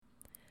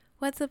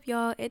What's up,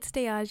 y'all? It's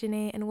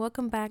Dayajane, and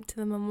welcome back to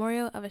the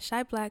Memorial of a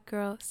Shy Black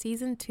Girl,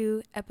 Season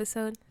 2,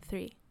 Episode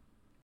 3.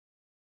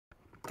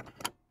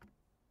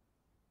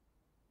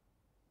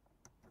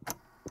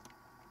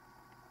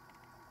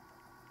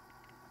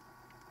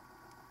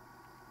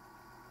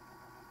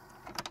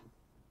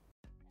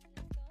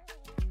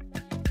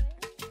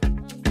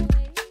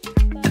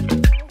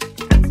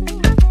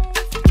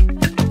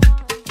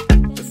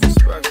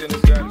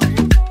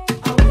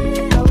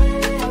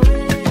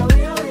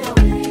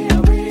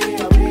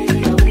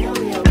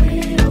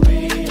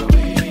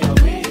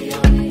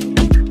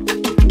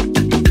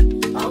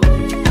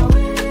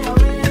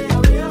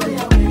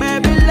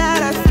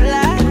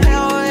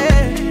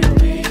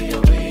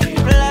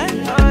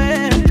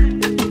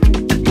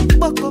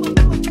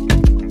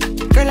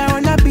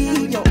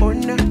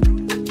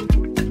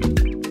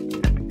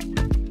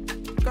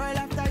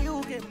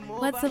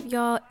 What's up,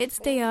 y'all? It's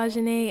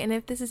Dayajane, and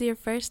if this is your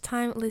first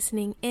time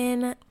listening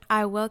in,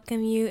 I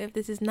welcome you. If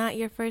this is not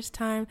your first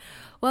time,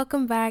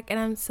 welcome back, and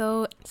I'm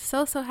so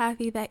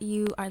happy that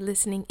you are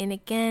listening in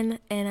again,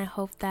 and I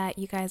hope that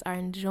you guys are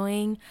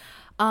enjoying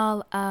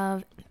all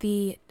of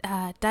the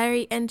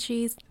diary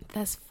entries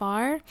thus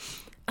far.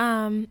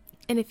 And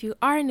if you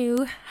are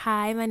new,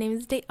 hi, my name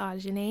is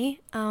Dayajane.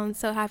 I'm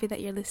so happy that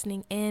you're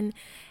listening in,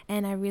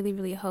 and I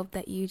really hope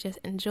that you just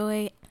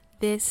enjoy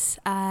this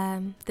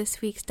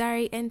week's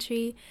diary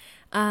entry,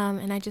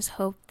 and I just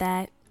hope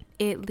that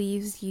it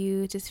leaves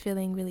you just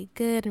feeling really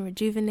good and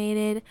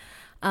rejuvenated,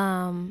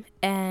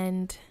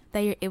 and that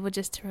you're able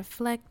just to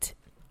reflect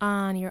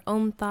on your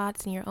own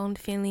thoughts and your own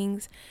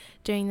feelings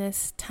during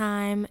this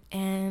time.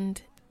 And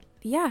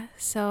yeah,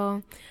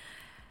 so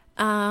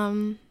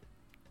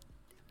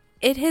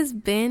it has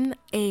been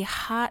a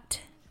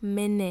hot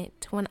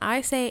minute. When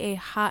I say a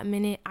hot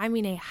minute, I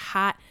mean a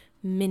hot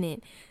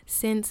minute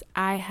since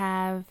I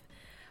have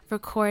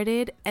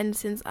recorded and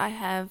since I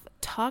have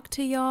talked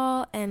to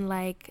y'all and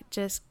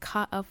just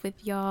caught up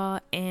with y'all.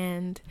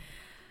 And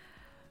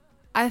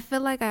I feel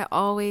like I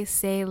always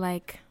say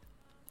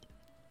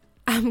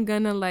I'm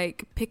gonna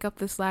pick up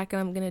the slack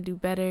and I'm gonna do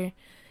better.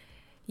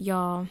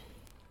 Y'all,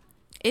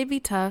 it'd be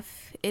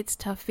tough. It's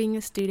tough being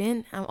a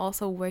student. I'm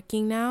also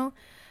working now.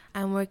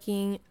 I'm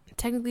working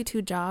technically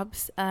 2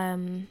 jobs,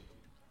 and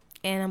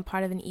I'm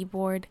part of an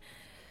e-board,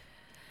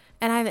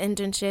 and I have an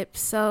internship,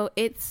 so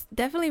it's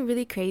definitely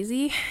really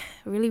crazy,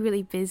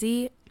 really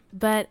busy,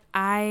 but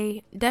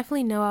I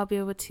definitely know I'll be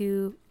able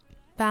to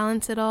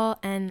balance it all.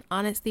 And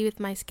honestly, with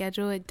my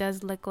schedule, it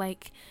does look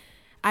like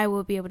I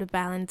will be able to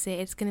balance it.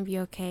 It's going to be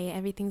okay.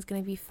 Everything's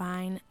going to be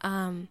fine.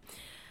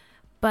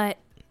 But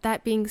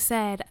that being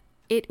said,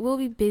 it will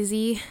be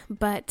busy,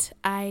 but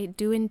I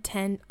do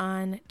intend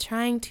on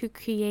trying to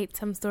create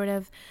some sort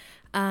of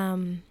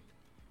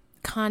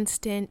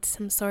constant,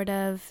 some sort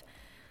of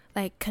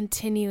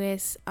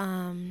continuous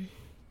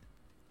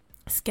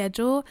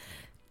schedule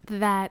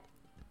that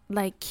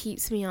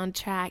keeps me on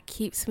track,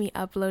 keeps me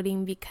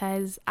uploading,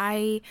 because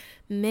I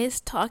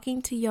miss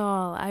talking to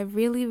y'all. I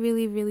really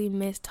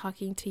miss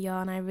talking to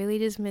y'all, and I really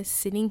just miss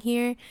sitting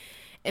here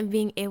and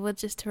being able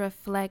just to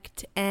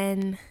reflect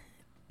and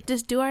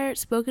just do our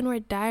spoken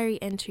word diary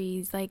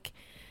entries. I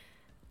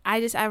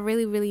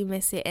really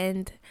miss it,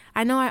 and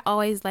I know I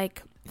always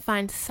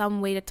find some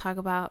way to talk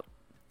about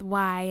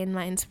why and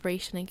my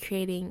inspiration in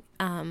creating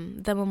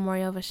the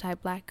Memorial of a Shy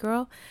Black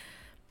Girl.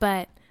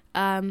 But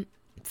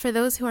for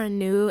those who are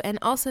new, and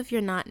also if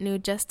you're not new,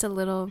 just to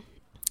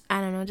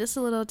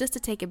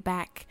take it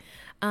back,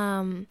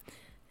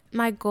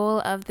 my goal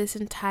of this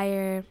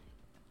entire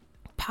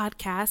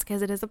podcast,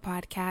 because it is a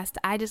podcast,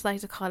 I just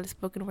like to call it a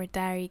spoken word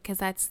diary, because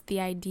that's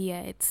the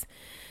idea. It's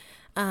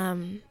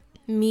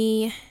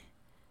me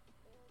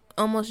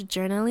almost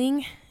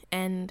journaling,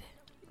 and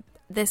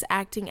this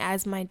acting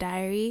as my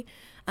diary,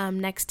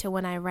 next to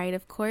when I write,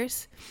 of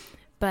course,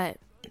 but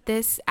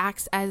this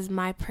acts as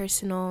my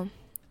personal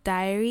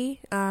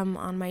diary,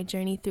 on my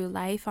journey through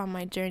life, on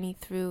my journey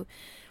through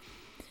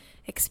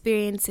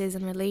experiences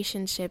and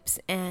relationships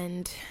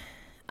and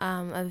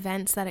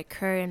events that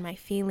occur in my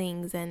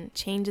feelings and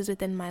changes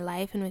within my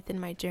life and within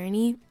my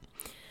journey.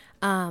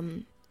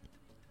 And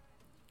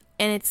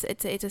it's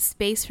a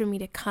space for me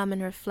to come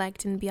and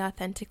reflect and be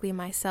authentically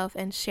myself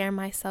and share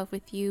myself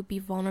with you, be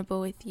vulnerable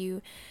with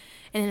you,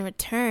 and in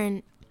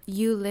return,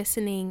 you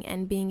listening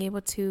and being able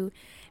to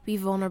be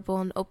vulnerable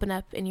and open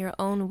up in your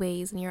own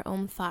ways and your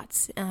own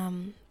thoughts,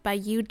 by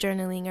you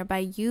journaling, or by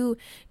you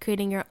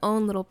creating your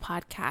own little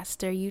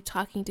podcast, or you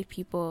talking to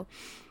people,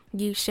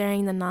 you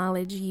sharing the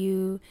knowledge,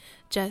 you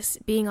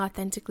just being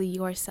authentically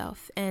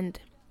yourself. And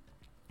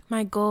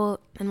my goal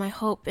and my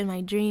hope and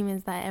my dream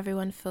is that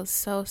everyone feels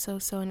so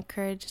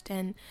encouraged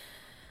and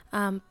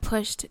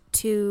pushed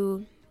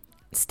to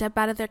step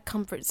out of their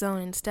comfort zone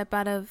and step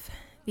out of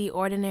the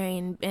ordinary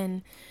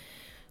and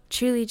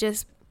truly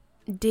just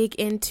dig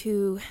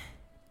into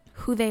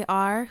who they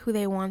are, who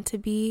they want to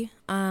be,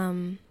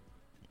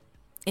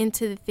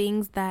 into the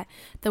things that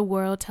the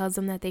world tells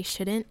them that they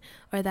shouldn't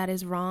or that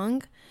is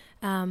wrong,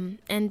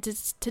 and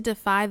just to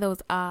defy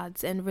those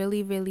odds and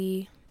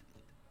really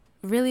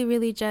really,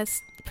 really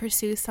just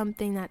pursue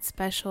something that's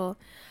special.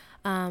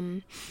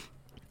 And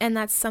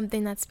that's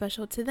something that's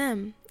special to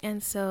them.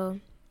 And so,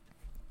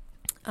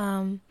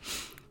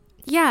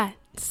 yeah,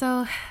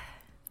 so,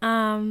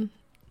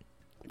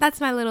 that's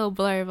my little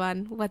blurb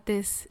on what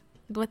this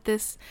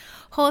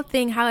whole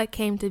thing, how it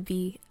came to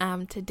be,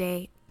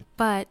 today.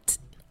 But,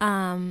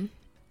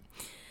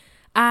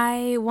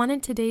 I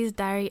wanted today's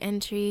diary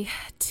entry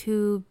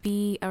to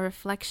be a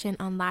reflection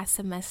on last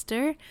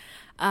semester.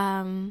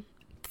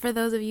 For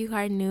those of you who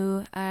are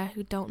new,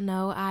 who don't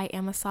know, I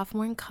am a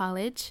sophomore in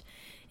college,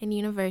 in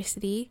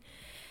university,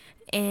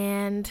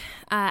 and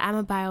I'm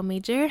a bio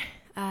major,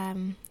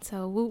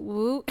 so woo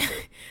woo,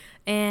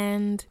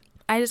 and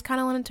I just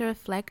kind of wanted to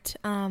reflect,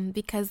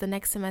 because the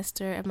next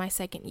semester of my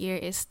second year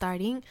is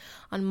starting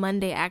on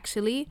Monday,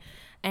 actually,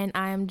 and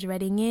I am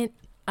dreading it,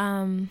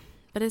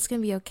 but it's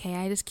going to be okay.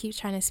 I just keep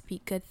trying to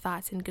speak good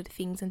thoughts and good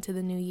things into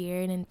the new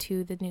year and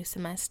into the new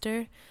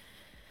semester,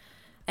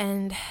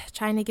 and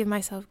trying to give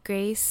myself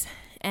grace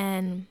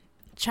and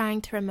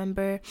trying to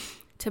remember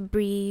to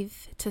breathe,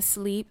 to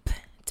sleep,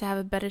 to have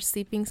a better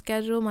sleeping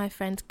schedule. My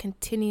friends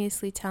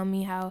continuously tell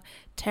me how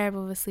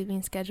terrible of a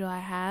sleeping schedule I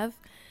have.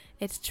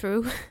 It's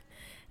true.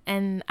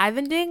 And I've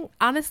been doing,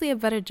 honestly, a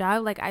better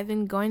job. Like, I've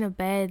been going to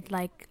bed,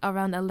 like,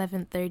 around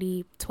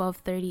 11:30,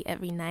 12:30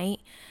 every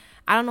night.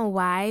 I don't know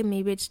why.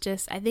 Maybe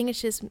I think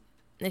it's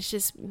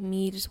just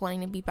me just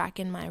wanting to be back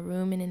in my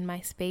room and in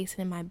my space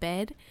and in my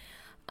bed.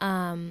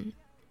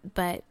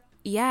 But,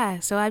 yeah,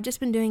 so I've just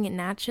been doing it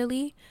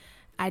naturally.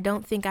 I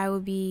don't think I will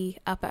be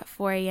up at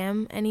 4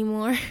 a.m.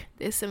 anymore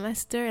this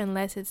semester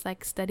unless it's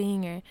like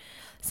studying or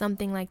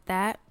something like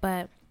that.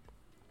 But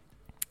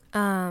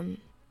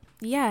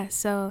yeah,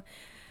 so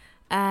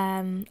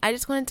I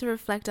just wanted to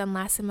reflect on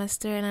last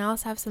semester, and I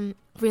also have some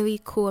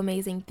really cool,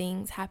 amazing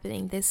things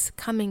happening this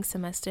coming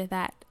semester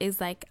that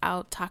is like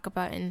I'll talk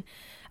about in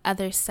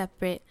other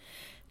separate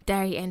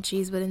diary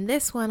entries. But in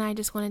this one, I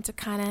just wanted to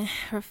kind of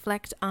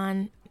reflect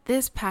on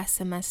this past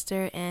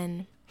semester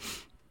and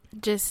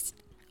just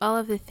all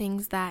of the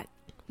things that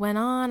went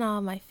on,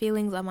 all my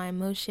feelings, all my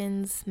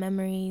emotions,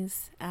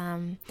 memories.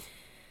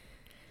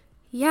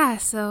 Yeah,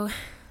 so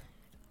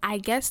I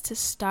guess to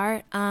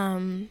start,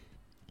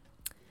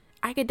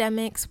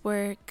 academics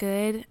were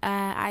good.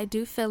 I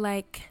do feel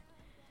like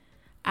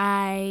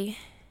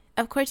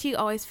of course you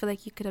always feel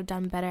like you could have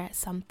done better at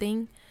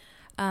something.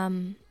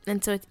 And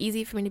so it's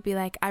easy for me to be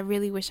like, I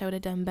really wish I would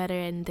have done better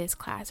in this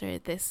class or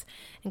this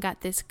and got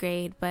this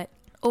grade. But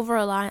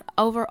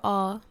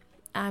overall,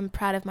 I'm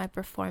proud of my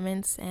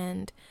performance,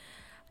 and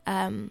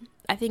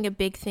I think a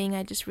big thing,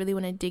 I just really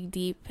want to dig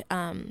deep,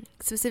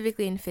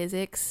 specifically in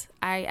physics.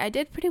 I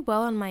did pretty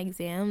well on my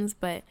exams,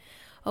 but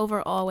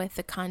overall with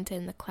the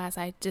content in the class,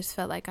 I just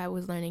felt like I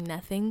was learning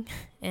nothing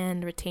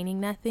and retaining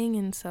nothing.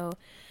 And so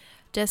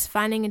just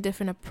finding a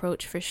different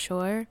approach for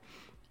sure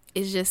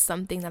is just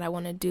something that I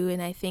want to do.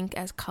 And I think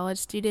as college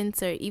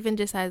students, or even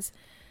just as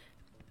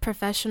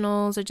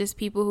professionals, or just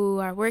people who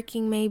are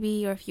working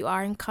maybe, or if you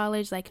are in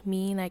college like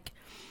me, like,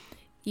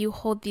 you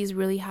hold these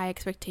really high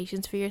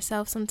expectations for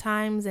yourself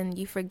sometimes, and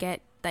you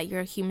forget that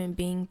you're a human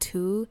being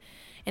too.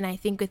 And I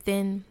think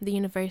within the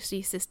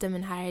university system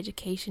and higher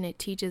education, it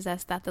teaches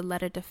us that the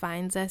letter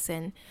defines us,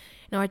 and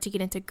in order to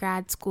get into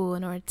grad school,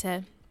 in order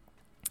to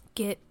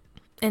get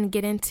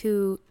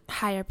into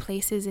higher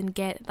places and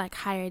get like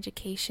higher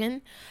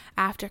education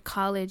after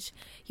college,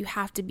 you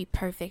have to be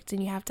perfect,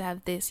 and you have to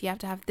have this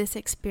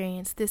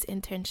experience, this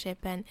internship.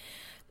 And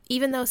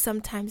even though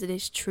sometimes it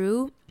is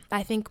true,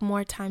 I think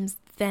more times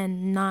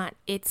than not,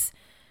 it's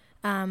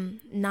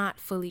not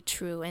fully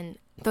true. And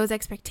those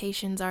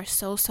expectations are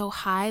so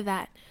high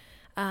that,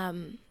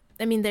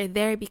 they're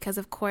there because,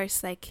 of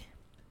course, like,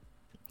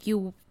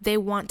 they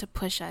want to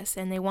push us,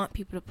 and they want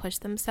people to push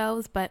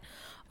themselves, but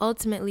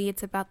ultimately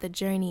it's about the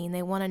journey, and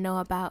they want to know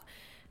about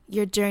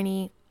your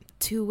journey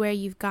to where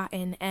you've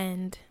gotten,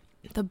 and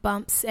the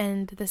bumps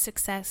and the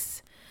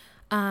success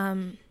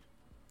that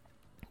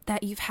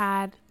you've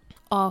had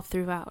all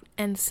throughout.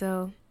 And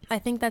so I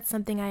think that's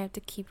something I have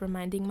to keep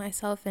reminding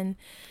myself, and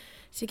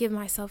to give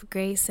myself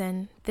grace.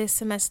 And this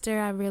semester,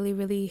 I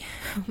really,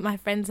 my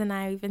friends and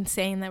I have been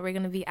saying that we're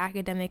going to be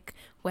academic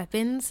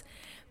weapons,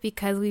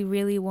 because we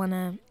really want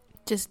to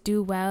just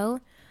do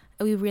well.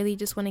 We really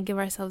just want to give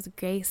ourselves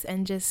grace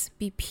and just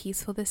be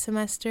peaceful this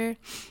semester.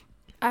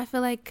 I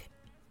feel like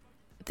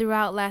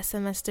throughout last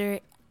semester,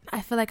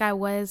 I feel like I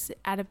was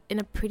in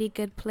a pretty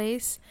good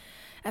place.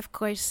 Of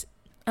course,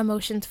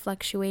 emotions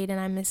fluctuate, and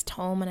I missed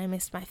home, and I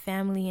missed my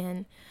family,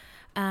 and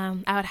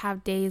I would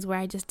have days where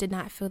I just did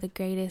not feel the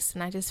greatest,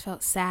 and I just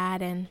felt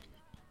sad, and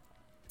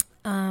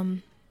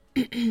and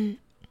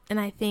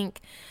I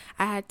think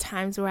I had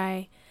times where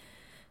I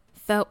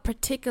felt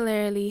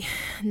particularly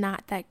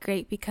not that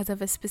great because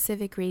of a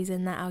specific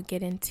reason that I'll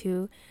get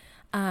into.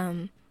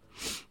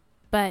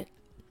 But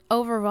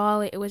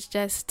overall, I would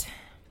say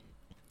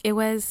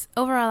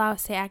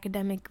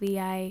academically,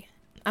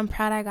 I'm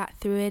proud I got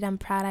through it. I'm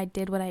proud I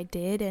did what I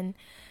did. And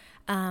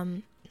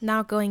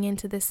now going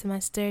into this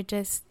semester,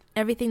 just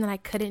everything that I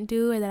couldn't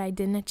do or that I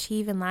didn't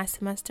achieve in last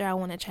semester, I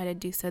want to try to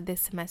do so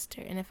this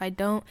semester. And if I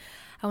don't,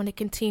 I want to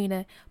continue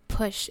to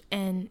push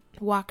and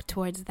walk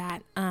towards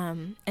that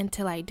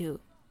until I do.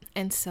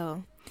 And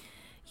so,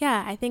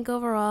 yeah, I think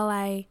overall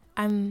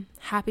I'm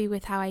happy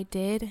with how I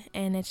did,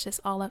 and it's just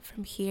all up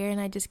from here,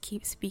 and I just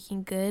keep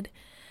speaking good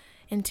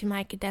into my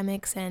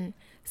academics. And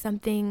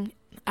something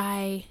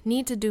I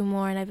need to do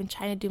more, and I've been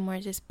trying to do more,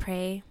 is just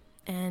pray.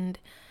 And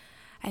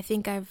I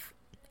think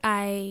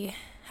I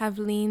have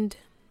leaned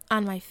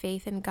on my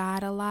faith in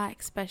God a lot,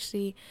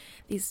 especially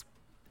these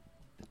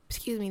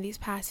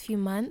past few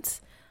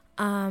months,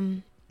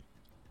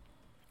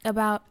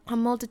 about a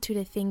multitude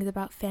of things,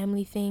 about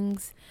family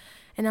things,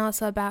 and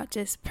also about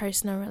just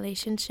personal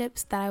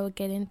relationships that I will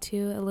get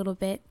into a little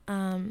bit.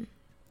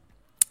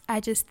 I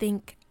just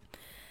think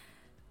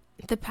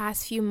the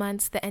past few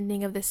months, the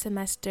ending of the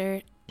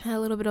semester, a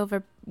little bit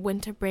over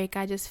winter break,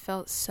 I just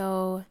felt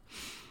so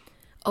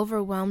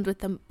overwhelmed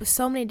with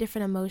so many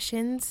different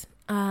emotions.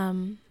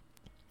 And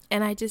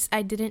I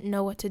didn't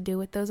know what to do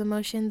with those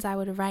emotions. I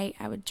would write,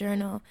 I would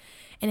journal,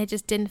 and it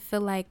just didn't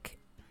feel like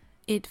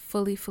it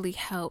fully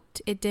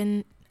helped. It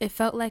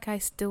felt like I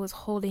still was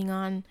holding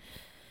on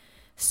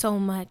so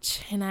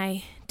much, and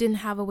I didn't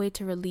have a way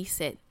to release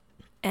it.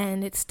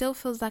 And it still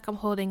feels like I'm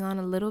holding on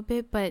a little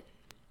bit, but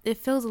it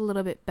feels a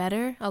little bit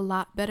better, a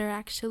lot better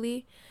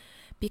actually,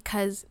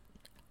 because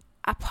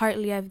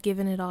I've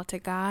given it all to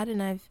God,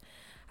 and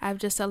I've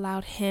just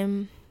allowed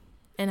Him,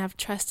 and I've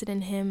trusted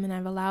in Him, and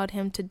I've allowed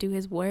Him to do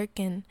His work,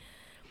 and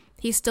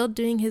He's still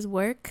doing His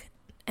work,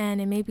 and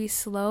it may be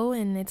slow,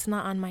 and it's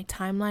not on my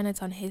timeline,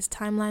 it's on His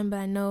timeline, but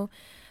I know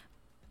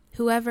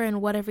whoever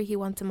and whatever He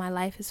wants in my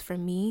life is for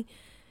me,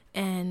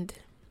 and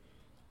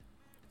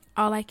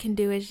all I can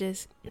do is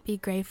just be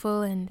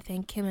grateful and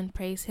thank Him and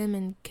praise Him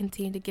and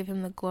continue to give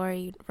Him the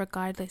glory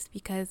regardless,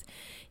 because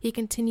He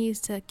continues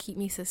to keep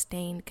me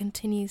sustained,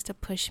 continues to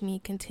push me,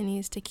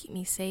 continues to keep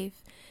me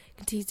safe,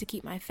 continues to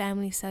keep my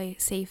family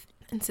safe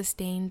and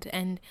sustained,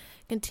 and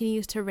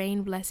continues to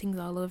rain blessings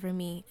all over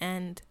me.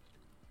 And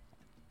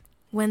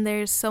when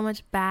there's so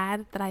much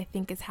bad that I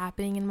think is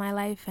happening in my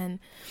life, and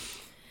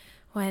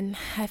when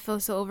I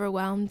feel so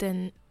overwhelmed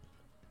and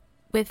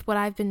with what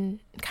I've been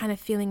kind of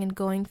feeling and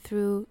going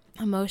through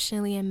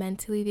emotionally and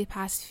mentally the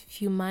past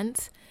few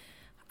months,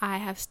 I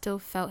have still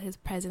felt His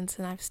presence,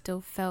 and I've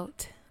still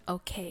felt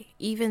okay,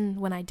 even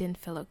when I didn't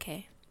feel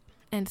okay.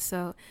 And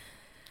so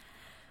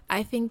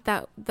I think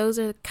that that's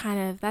kind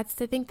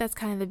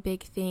of the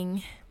big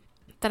thing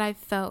that I've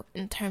felt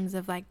in terms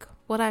of like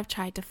what I've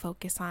tried to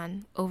focus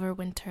on over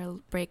winter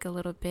break a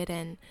little bit,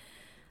 and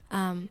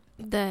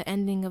the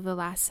ending of the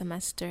last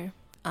semester.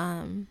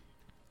 And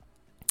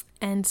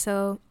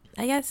so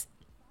I guess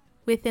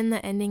within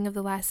the ending of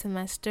the last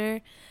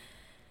semester,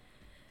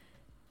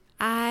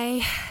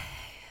 it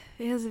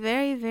was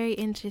very, very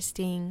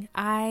interesting.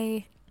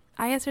 I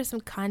guess there's some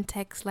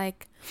context,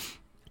 like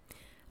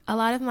a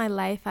lot of my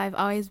life I've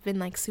always been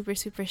like super,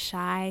 super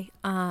shy,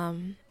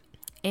 and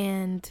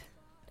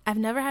I've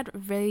never had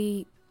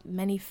really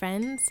many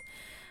friends.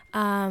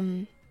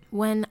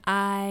 When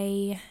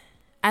I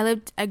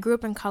grew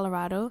up in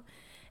Colorado,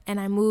 and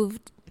I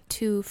moved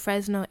to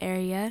Fresno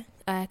area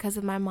because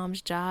of my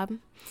mom's job,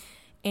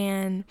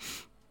 and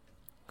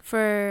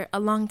for a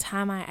long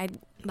time I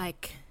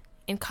like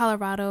in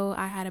Colorado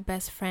I had a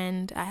best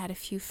friend, I had a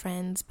few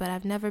friends, but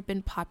I've never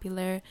been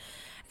popular.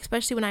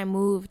 Especially when I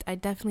moved, I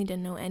definitely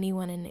didn't know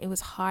anyone, and it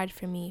was hard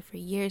for me for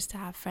years to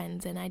have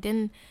friends, and I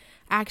didn't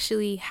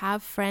actually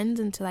have friends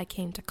until I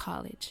came to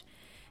college.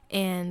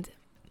 And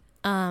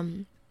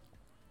I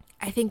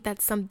think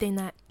that's something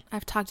that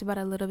I've talked about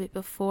a little bit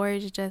before,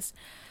 is just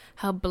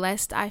how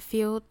blessed I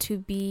feel to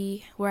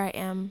be where I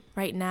am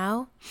right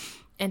now,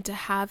 and to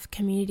have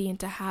community and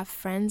to have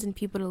friends and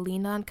people to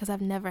lean on, because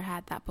I've never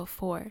had that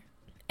before.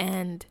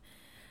 And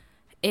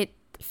it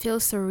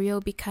feels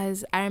surreal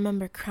because I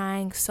remember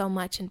crying so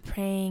much and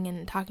praying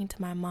and talking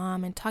to my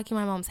mom and talking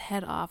my mom's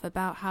head off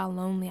about how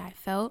lonely I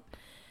felt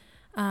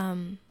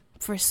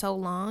for so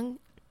long,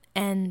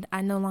 and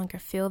I no longer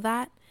feel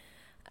that.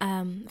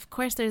 Of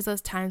course, there's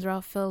those times where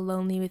I'll feel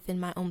lonely within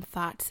my own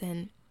thoughts,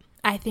 and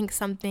I think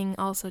something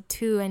also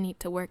too I need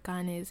to work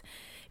on is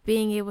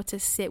being able to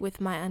sit with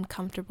my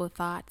uncomfortable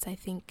thoughts. I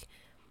think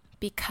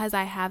because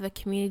I have a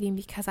community and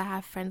because I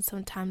have friends,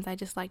 sometimes I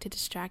just like to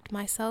distract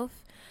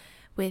myself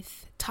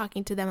with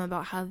talking to them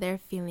about how they're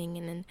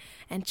feeling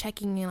and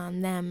checking in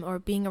on them, or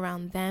being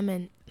around them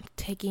and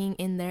taking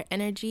in their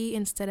energy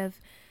instead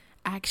of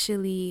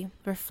actually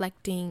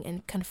reflecting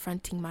and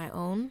confronting my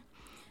own,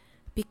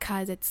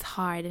 because it's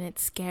hard and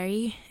it's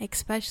scary,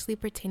 especially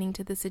pertaining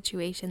to the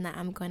situation that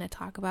I'm going to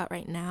talk about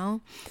right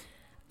now,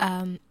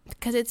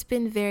 because it's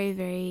been very,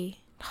 very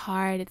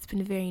hard. It's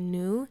been very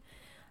new,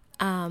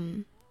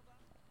 and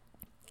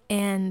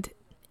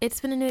it's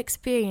been a new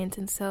experience.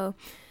 And so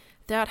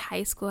throughout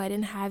high school, I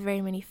didn't have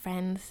very many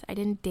friends. I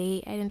didn't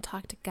date. I didn't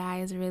talk to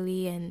guys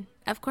really. And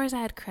of course,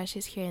 I had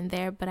crushes here and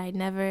there, but I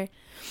never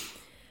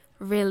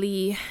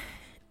really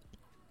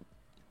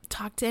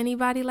talk to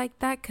anybody like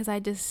that because I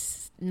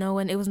just know,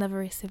 and it was never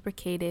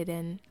reciprocated.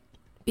 And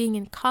being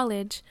in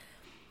college,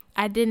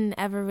 I didn't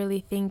ever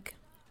really think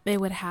it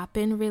would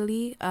happen,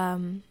 really.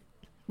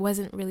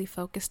 Wasn't really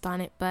focused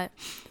on it. But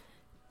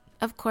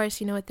of course,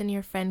 within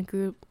your friend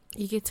group,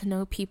 you get to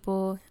know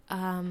people.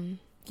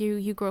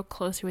 You grow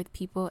closer with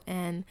people.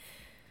 And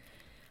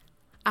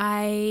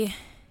I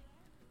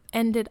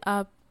ended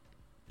up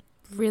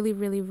really,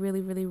 really,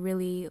 really, really,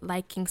 really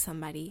liking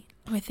somebody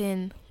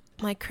within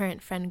my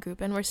current friend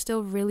group. And we're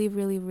still really,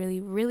 really, really,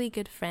 really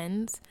good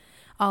friends.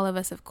 All of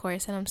us, of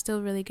course. And I'm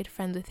still really good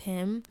friends with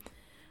him.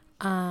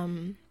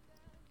 And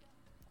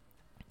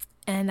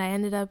I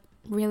ended up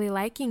really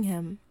liking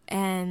him.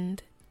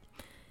 And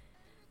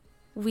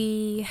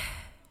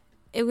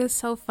it was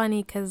so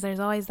funny because there's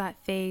always that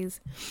phase,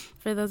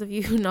 for those of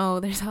you who know,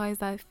 there's always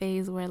that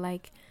phase where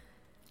like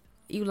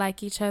you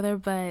like each other,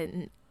 but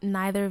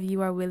neither of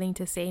you are willing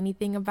to say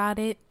anything about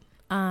it.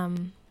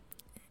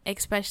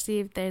 Especially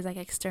if there's like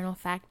external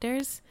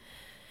factors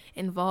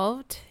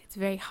involved. It's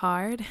very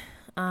hard.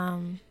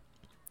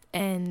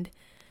 And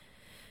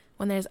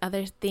when there's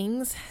other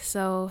things,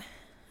 so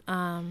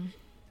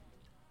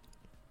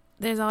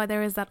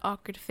there was that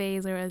awkward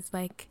phase where it's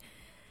like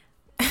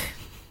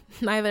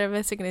neither of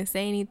us are gonna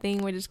say anything.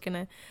 We're just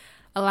gonna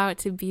allow it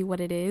to be what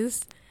it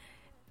is.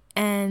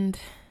 And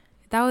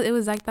it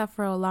was like that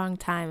for a long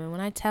time. And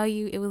when I tell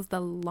you it was the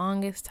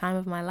longest time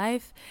of my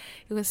life,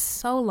 it was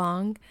so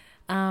long.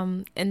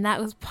 And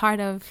that was part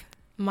of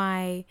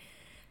my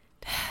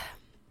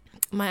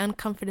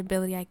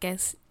uncomfortability, I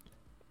guess,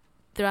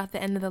 throughout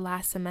the end of the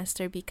last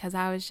semester, because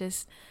I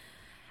just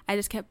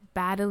kept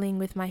battling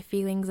with my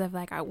feelings of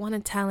like, I want to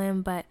tell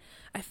him, but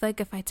I feel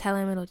like if I tell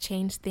him, it'll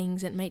change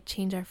things. It might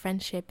change our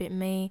friendship. It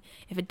may,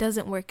 if it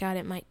doesn't work out,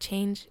 it might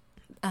change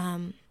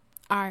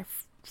our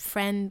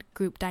friend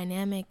group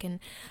dynamic, and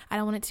I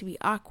don't want it to be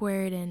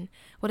awkward. And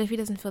what if he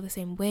doesn't feel the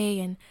same way?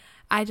 And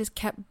I just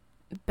kept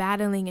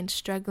battling and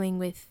struggling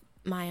with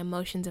my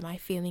emotions and my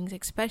feelings,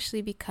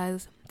 especially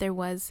because there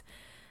was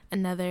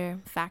another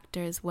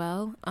factor as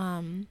well.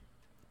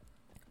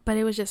 But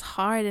it was just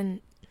hard,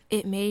 and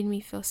it made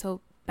me feel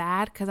so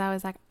bad because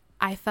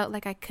I felt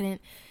like I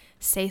couldn't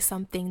say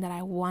something that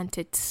I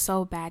wanted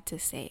so bad to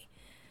say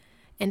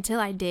until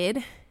I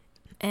did.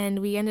 And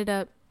we ended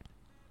up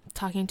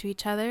talking to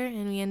each other,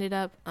 and we ended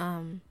up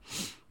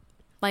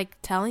like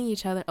telling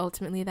each other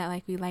ultimately that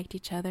like we liked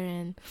each other,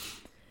 and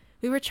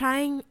we were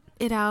trying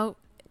it out,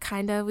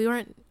 kind of. We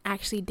weren't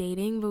actually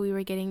dating, but we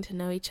were getting to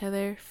know each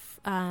other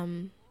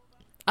on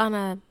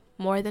a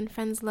more than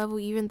friends level,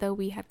 even though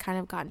we had kind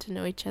of gotten to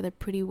know each other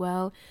pretty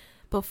well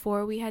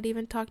before we had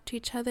even talked to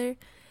each other.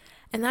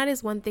 And that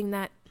is one thing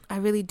that I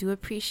really do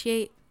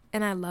appreciate,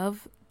 and I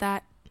love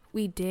that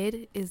we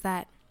did, is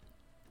that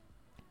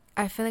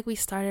I feel like we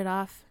started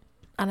off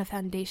on a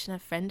foundation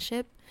of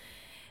friendship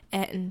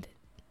and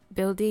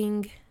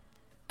building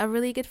a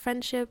really good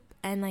friendship,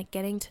 and like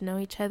getting to know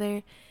each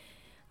other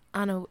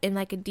in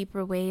like a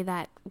deeper way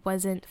that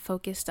wasn't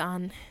focused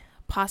on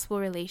possible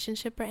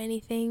relationship or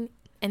anything,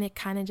 and it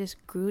kind of just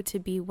grew to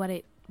be what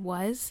it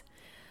was.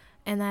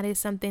 And that is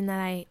something that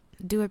I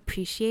do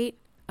appreciate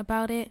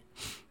about it.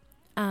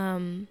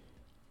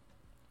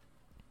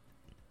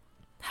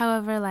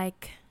 However,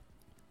 like,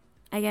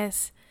 I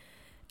guess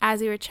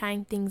as we were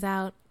trying things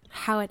out,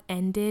 how it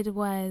ended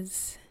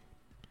was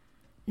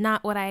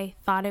not what I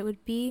thought it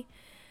would be.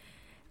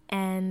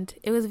 And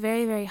it was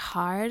very, very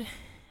hard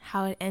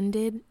how it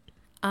ended.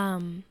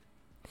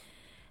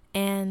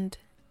 And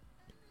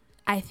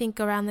I think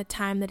around the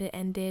time that it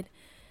ended,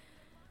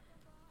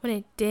 when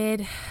it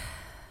did,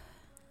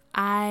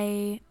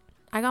 I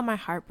got my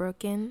heart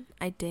broken.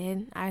 I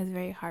did. I was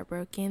very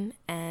heartbroken,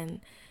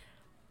 and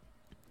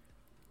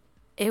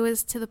it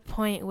was to the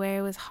point where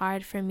it was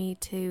hard for me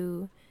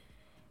to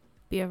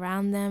be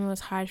around them. It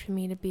was hard for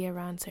me to be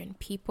around certain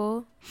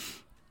people.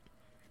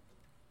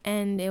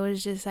 And it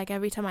was just like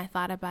every time I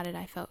thought about it,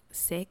 I felt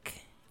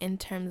sick in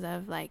terms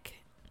of like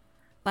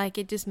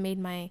it just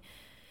made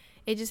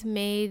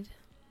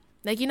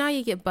like, you know how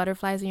you get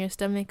butterflies in your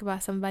stomach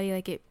about somebody?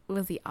 Like, it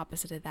was the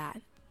opposite of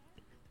that.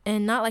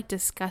 And not like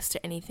disgust or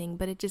anything,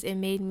 but it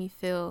made me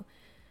feel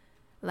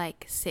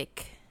like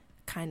sick,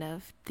 kind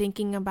of,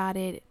 thinking about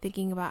it,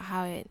 thinking about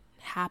how it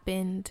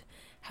happened,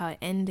 how it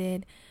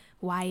ended,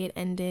 why it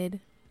ended,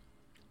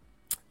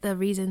 the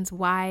reasons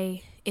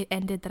why it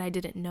ended that I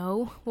didn't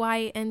know why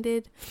it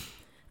ended.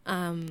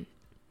 And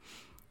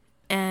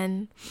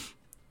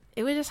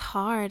it was just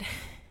hard.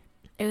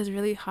 It was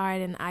really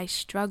hard, and I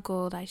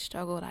struggled. And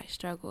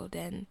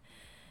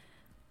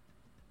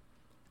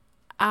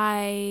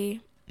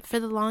for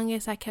the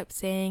longest, I kept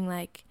saying,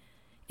 like,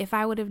 if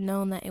I would have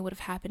known that it would have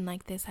happened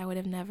like this, I would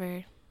have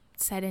never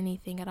said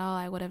anything at all.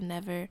 I would have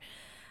never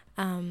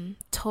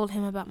told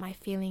him about my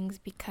feelings,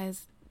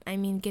 because, I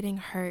mean, getting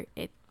hurt,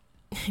 it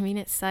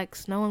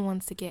sucks. No one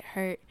wants to get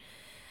hurt.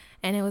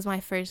 And it was my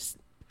first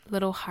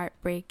little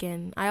heartbreak.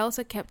 And I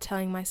also kept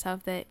telling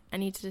myself that I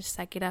need to just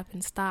suck it up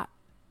and stop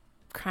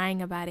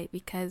crying about it,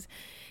 because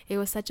it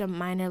was such a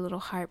minor little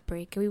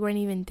heartbreak. We weren't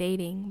even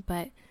dating,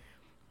 but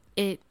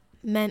it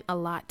meant a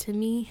lot to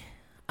me.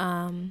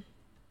 And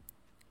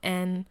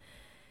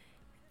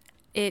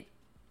it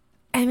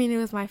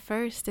was my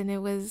first, and it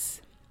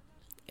was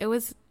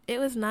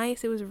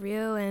nice. It was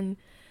real. And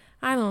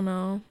I don't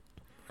know.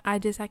 I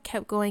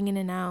kept going in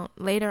and out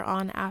later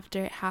on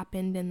after it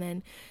happened. And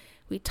then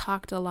we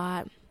talked a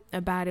lot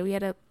about it. We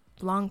had a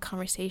long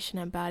conversation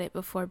about it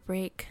before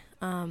break,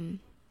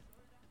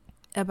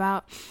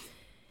 about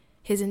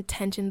his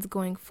intentions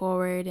going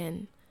forward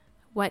and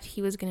what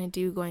he was going to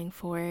do going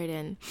forward,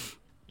 and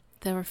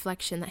the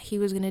reflection that he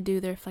was going to do,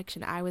 the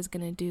reflection I was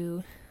going to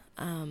do.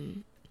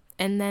 And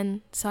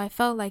then, so I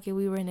felt like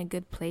we were in a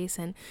good place,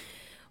 and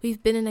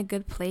we've been in a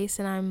good place,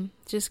 and I'm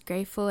just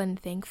grateful and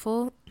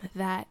thankful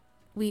that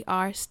we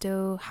are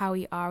still how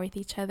we are with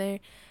each other.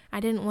 I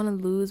didn't want to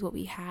lose what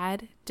we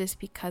had just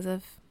because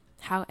of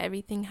how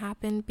everything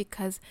happened,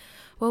 because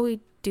what we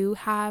do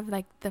have,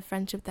 like the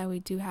friendship that we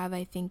do have,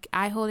 I think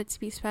I hold it to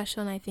be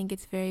special, and I think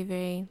it's very,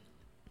 very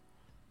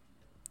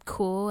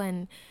cool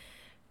and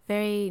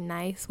very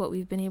nice what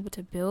we've been able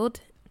to build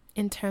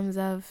in terms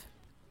of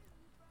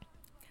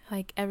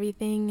like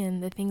everything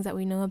and the things that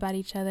we know about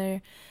each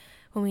other.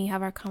 When we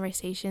have our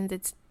conversations,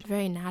 it's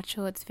very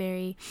natural, it's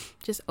very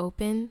just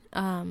open,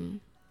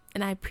 and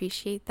I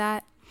appreciate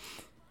that.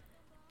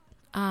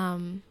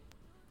 And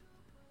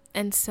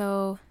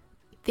so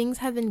things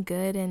have been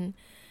good, and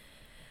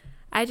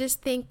I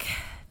just think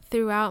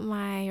throughout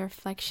my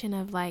reflection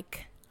of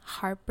like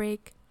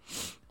heartbreak,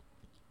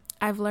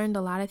 I've learned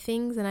a lot of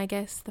things. And I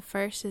guess the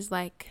first is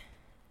like,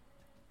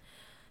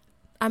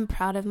 I'm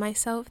proud of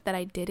myself that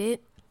I did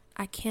it.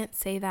 I can't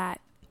say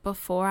that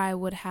before I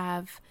would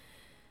have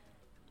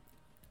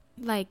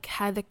like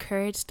had the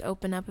courage to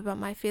open up about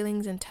my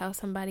feelings and tell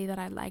somebody that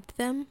I liked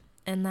them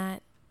and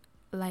that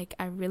like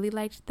I really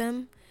liked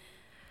them.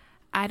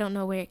 I don't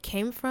know where it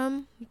came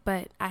from,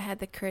 but I had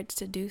the courage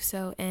to do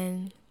so.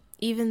 And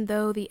even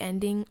though the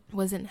ending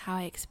wasn't how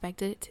I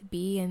expected it to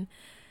be, and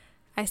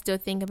I still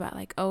think about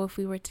like, oh, if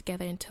we were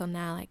together until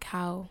now, like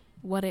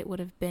what it would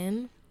have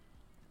been.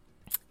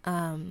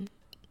 I'm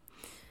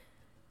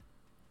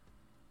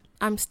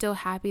still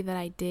happy that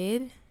I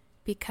did,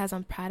 because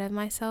I'm proud of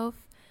myself.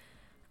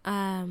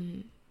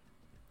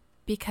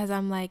 Because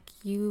I'm like,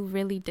 you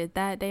really did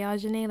that,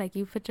 Diogenes. Like,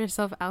 you put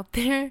yourself out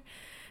there,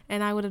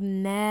 and I would have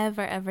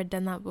never ever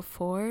done that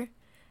before.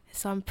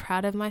 So I'm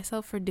proud of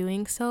myself for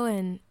doing so.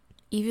 And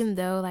even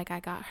though like I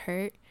got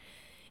hurt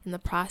in the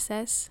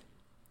process,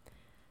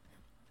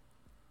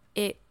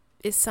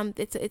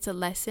 it's a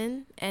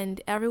lesson,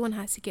 and everyone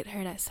has to get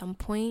hurt at some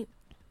point.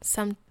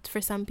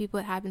 For some people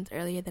it happens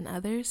earlier than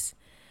others.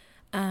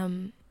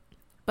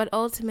 But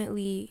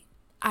ultimately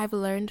I've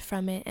learned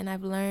from it, and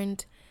I've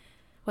learned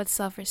what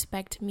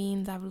self-respect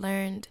means. I've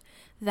learned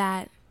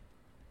that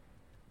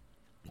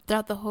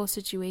throughout the whole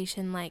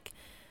situation, like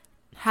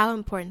how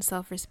important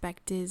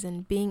self-respect is,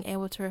 and being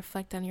able to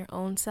reflect on your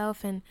own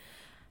self and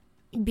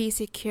be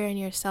secure in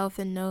yourself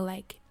and know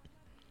like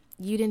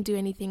you didn't do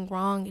anything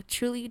wrong.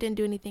 Truly, you didn't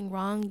do anything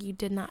wrong. You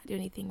did not do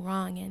anything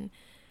wrong. And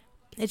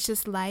it's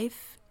just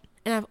life.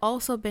 And I've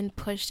also been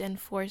pushed and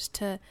forced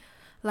to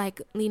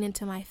like lean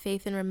into my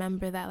faith and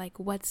remember that like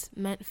what's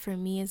meant for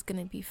me is going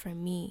to be for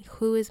me.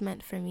 Who is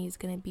meant for me is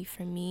going to be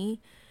for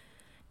me.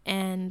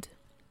 And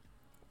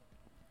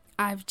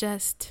I've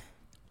just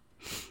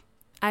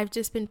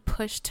been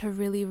pushed to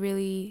really,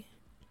 really,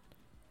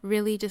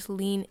 really just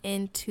lean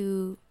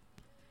into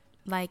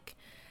like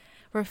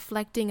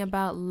reflecting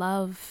about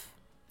love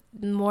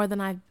more than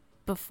I've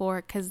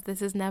before, because this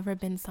has never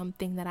been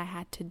something that I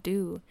had to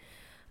do.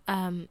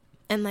 And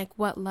like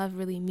what love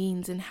really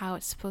means, and how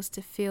it's supposed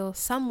to feel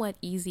somewhat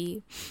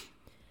easy,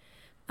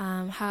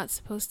 how it's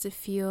supposed to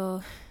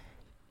feel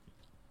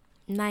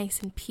nice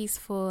and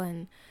peaceful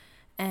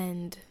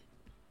and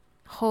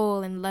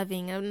whole and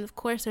loving. And of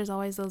course there's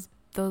always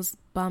those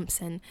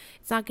bumps, and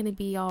it's not going to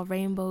be all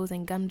rainbows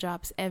and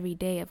gumdrops every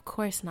day, of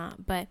course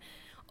not. But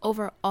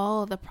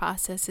overall, the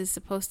process is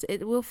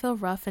it will feel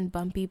rough and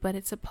bumpy, but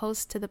it's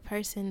supposed to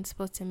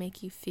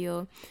make you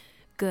feel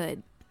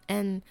good.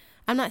 And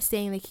I'm not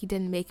saying like he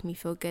didn't make me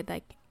feel good.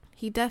 Like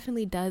he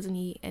definitely does, and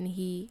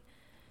he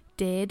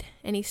did,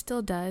 and he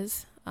still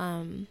does.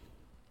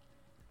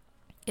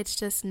 It's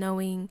just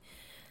knowing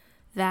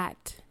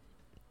that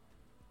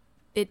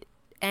it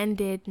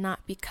ended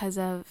not because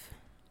of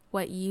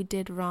what you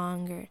did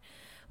wrong or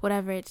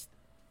whatever it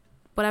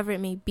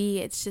may be.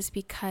 It's just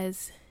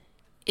because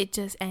it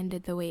just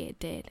ended the way it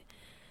did.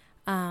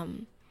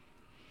 And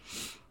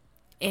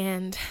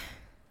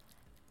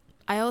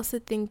I also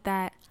think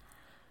that,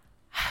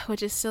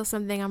 which is still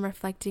something I'm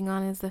reflecting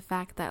on, is the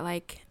fact that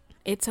like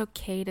it's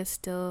okay to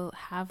still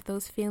have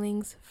those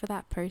feelings for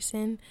that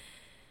person.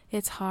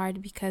 It's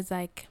hard because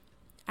like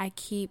I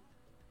keep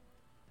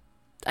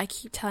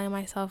telling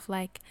myself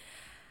like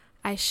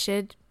I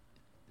should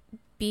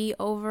be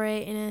over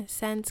it in a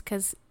sense,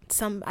 because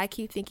I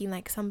keep thinking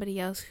like somebody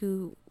else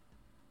who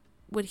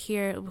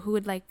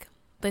would like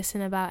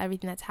listen about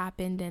everything that's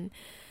happened and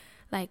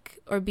like,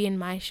 or be in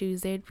my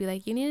shoes, they'd be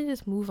like, you need to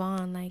just move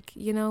on, like,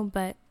 you know.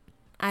 But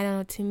I don't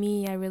know, to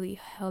me, I really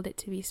held it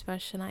to be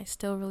special, and I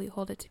still really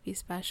hold it to be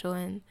special.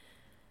 And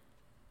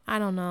I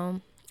don't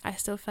know, I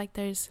still feel like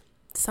there's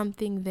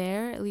something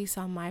there, at least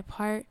on my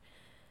part,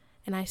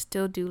 and I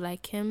still do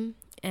like him.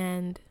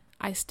 And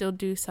I still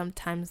do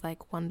sometimes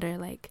like wonder,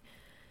 like,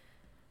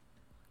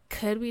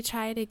 could we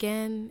try it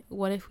again?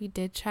 What if we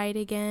did try it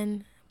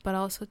again? But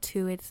also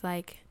too, it's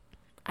like,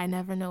 I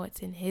never know what's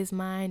in his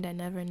mind. I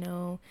never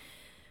know.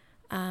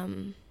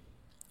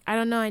 I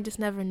don't know. I just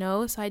never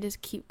know. So I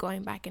just keep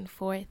going back and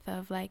forth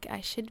of like,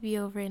 I should be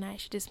over it and I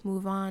should just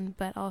move on.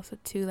 But also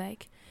too,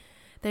 like,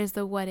 there's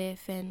the what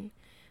if, and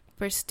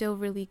we're still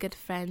really good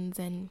friends,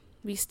 and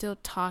we still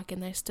talk,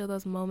 and there's still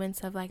those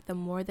moments of like the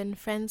more than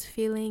friends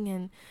feeling,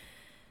 and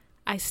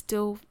I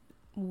still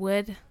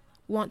would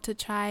want to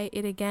try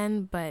it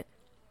again. But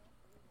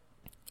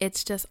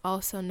it's just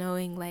also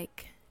knowing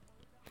like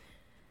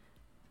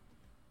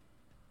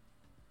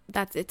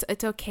that's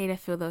it's okay to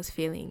feel those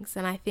feelings.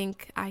 And I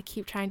think I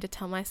keep trying to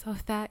tell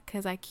myself that,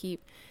 because I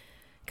keep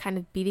kind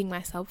of beating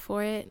myself up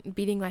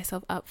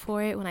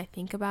for it when I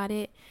think about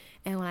it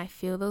and when I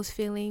feel those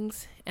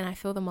feelings, and I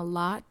feel them a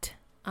lot,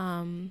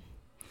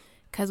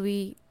 because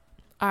we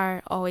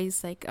are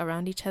always like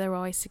around each other, we're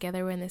always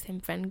together, we're in the same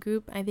friend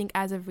group. I think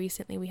as of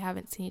recently we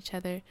haven't seen each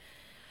other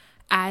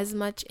as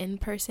much in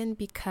person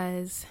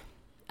because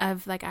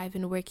of like I've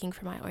been working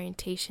for my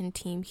orientation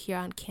team here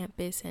on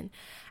campus, and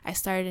I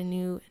started a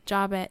new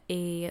job at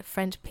a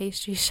French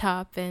pastry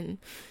shop, and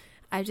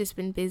I've just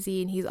been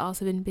busy, and he's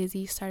also been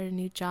busy, started a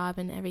new job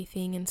and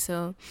everything. And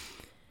so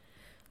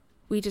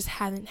we just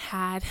haven't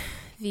had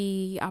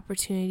the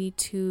opportunity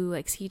to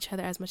like see each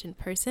other as much in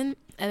person,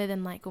 other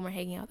than like when we're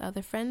hanging out with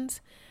other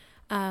friends.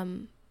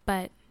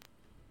 But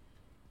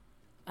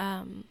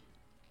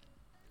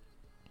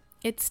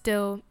it's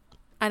still,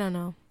 I don't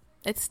know,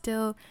 it's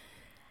still,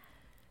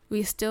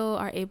 we've still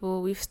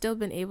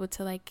been able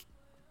to like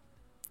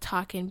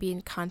talk and be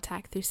in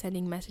contact through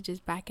sending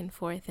messages back and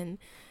forth, and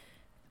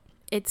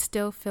it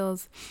still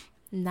feels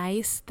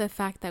nice, the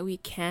fact that we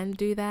can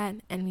do that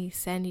and we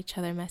send each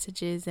other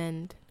messages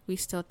and we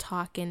still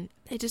talk, and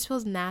it just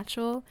feels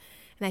natural.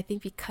 And I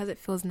think because it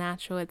feels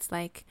natural, it's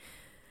like,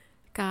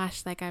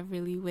 gosh, like I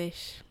really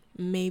wish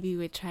maybe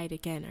we'd try it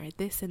again, or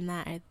this and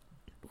that, or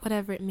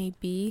whatever it may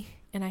be.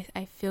 And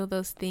I feel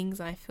those things,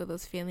 and I feel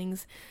those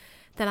feelings,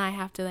 then I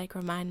have to like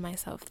remind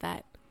myself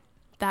that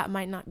that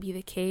might not be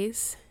the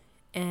case,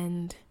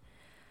 and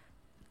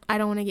I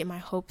don't want to get my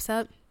hopes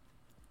up,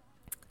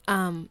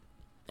 and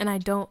I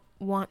don't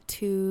want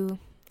to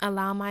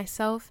allow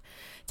myself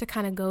to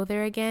kind of go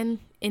there again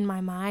in my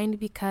mind,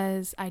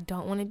 because I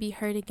don't want to be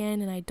hurt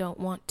again, and I don't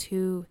want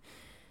to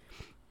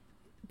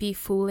be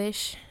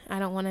foolish. I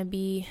don't want to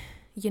be,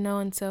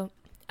 and so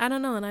I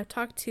don't know. And I've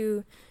talked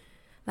to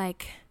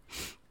like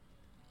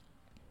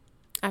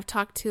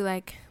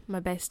my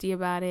bestie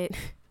about it,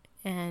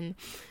 and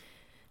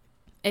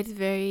it's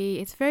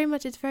very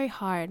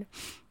hard.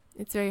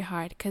 It's very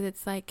hard, because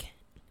it's like,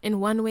 in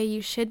one way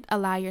you should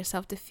allow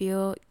yourself to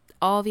feel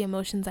all the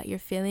emotions that you're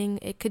feeling.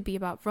 It could be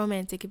about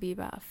romance, it could be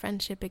about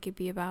friendship, it could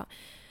be about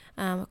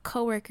a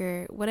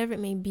coworker, whatever it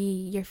may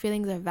be. Your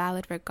feelings are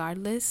valid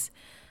regardless.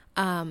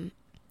 And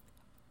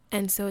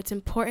so it's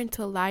important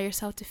to allow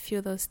yourself to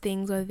feel those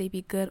things, whether they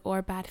be good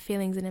or bad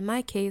feelings. And in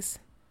my case,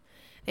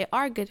 they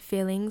are good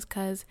feelings,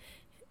 because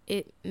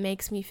it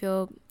makes me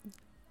feel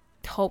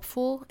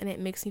hopeful, and it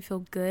makes me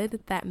feel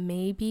good that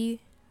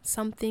maybe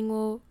something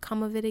will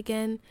come of it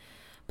again.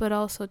 But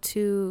also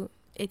too,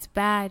 it's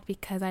bad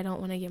because I don't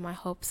want to get my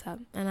hopes up,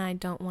 and I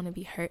don't want to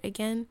be hurt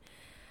again,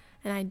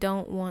 and I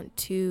don't want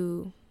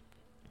to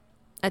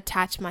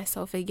attach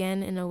myself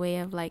again in a way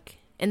of like,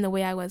 in the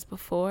way I was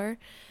before,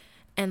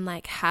 and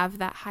like have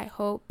that high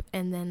hope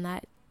and then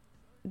that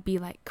be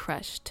like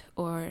crushed,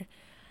 or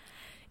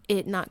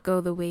it not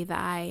go the way that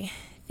I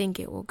think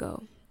it will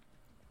go.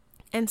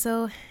 And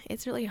so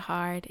it's really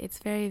hard. It's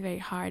very, very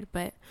hard.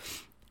 But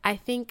I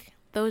think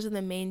those are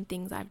the main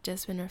things I've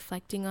just been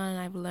reflecting on, and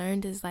I've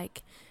learned is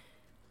like,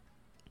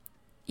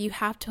 you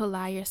have to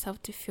allow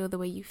yourself to feel the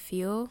way you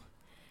feel.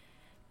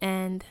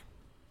 And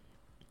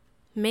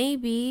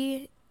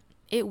maybe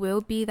it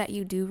will be that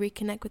you do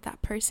reconnect with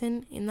that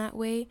person in that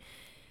way,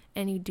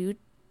 and you do,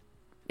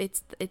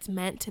 it's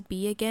meant to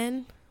be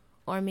again,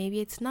 or maybe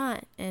it's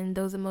not, and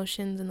those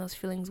emotions and those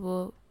feelings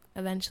will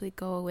eventually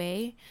go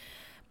away.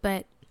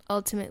 But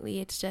ultimately,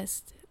 it's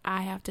just,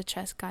 I have to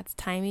trust God's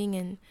timing,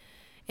 and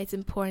it's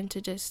important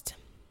to just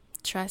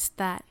trust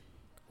that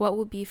what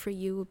will be for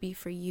you will be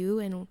for you,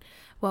 and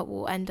what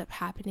will end up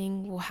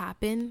happening will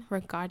happen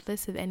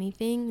regardless of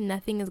anything.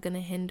 Nothing is going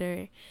to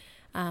hinder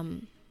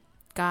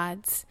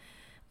God's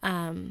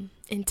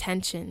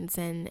intentions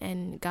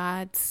and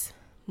God's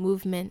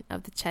movement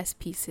of the chess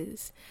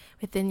pieces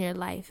within your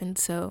life. And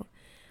so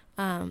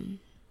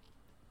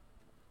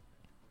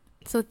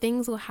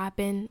things will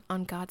happen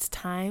on God's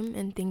time,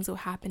 and things will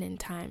happen in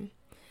time.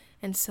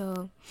 And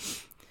so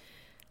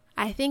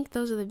I think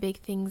those are the big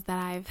things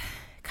that I've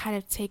kind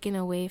of taken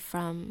away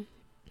from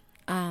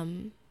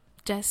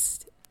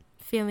just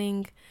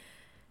feeling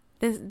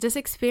this just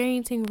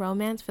experiencing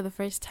romance for the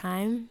first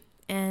time.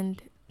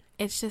 And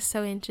it's just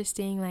so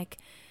interesting. Like,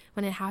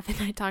 when it happened,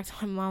 I talked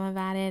to my mom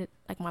about it.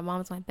 Like, my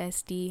mom's my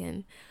bestie,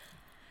 and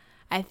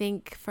I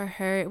think for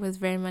her it was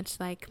very much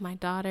like my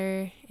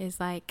daughter is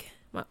like,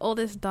 my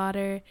oldest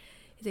daughter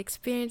is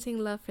experiencing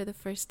love for the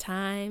first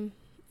time,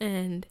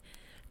 and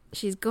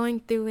she's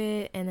going through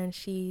it, and then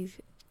she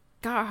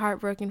got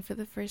heartbroken for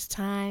the first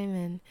time,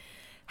 and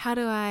how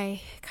do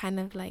I kind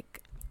of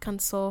like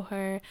console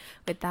her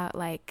without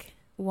like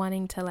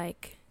wanting to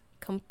like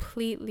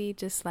completely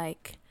just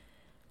like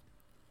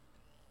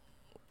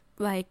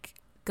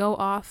go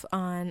off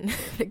on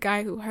the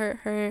guy who hurt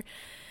her,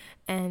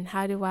 and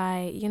how do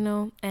I,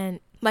 and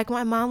like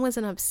my mom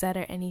wasn't upset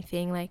or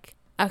anything, like,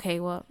 okay.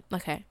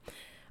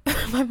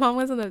 My mom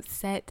wasn't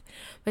upset,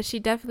 but she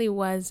definitely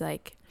was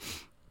like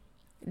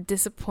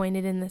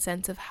disappointed in the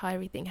sense of how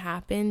everything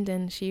happened,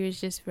 and she was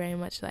just very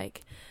much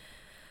like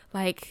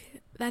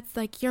that's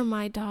like, you're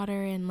my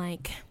daughter, and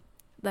like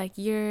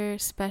you're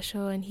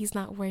special, and he's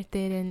not worth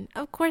it. And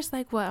of course,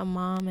 like what a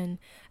mom and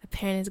a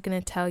parent is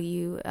gonna tell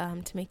you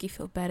to make you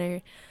feel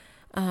better,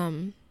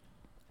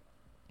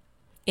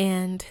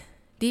 and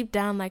deep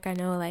down, like, I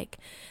know like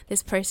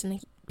this person,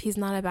 he's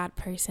not a bad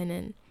person,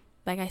 and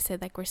like I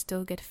said, like, we're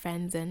still good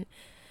friends, and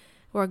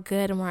we're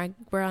good, and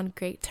we're on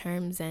great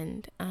terms,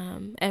 and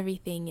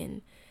everything,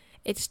 and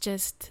it's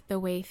just the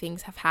way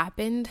things have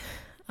happened.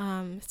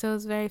 So it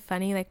was very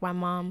funny, like my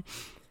mom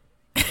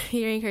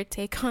hearing her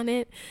take on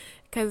it,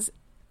 because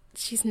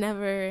she's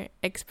never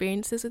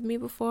experienced this with me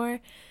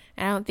before,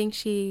 and I don't think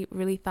she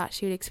really thought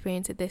she would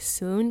experience it this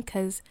soon,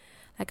 because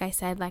like I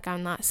said, like,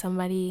 I'm not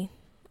somebody,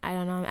 I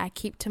don't know, I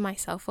keep to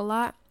myself a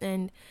lot,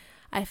 and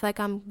I feel like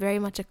I'm very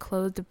much a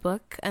closed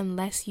book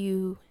unless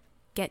you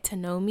get to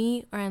know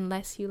me, or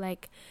unless you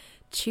like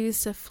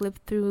choose to flip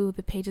through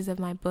the pages of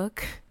my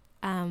book.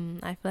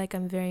 I feel like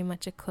I'm very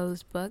much a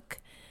closed book,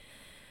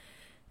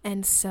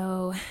 and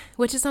so,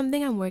 which is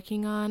something I'm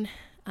working on,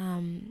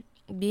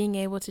 being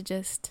able to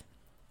just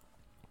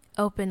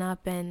open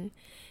up and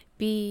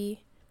be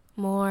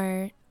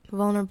more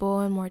vulnerable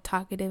and more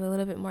talkative, a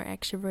little bit more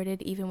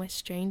extroverted, even with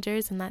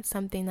strangers. And that's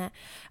something that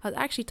I was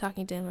actually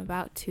talking to him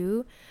about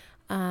too,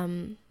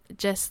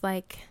 just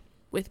like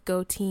with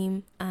Go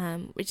Team,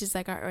 which is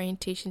like our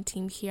orientation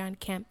team here on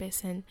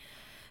campus, and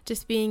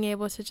just being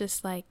able to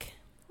just like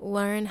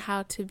learn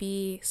how to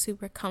be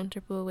super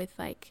comfortable with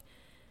like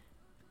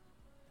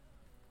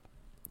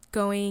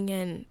going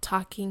and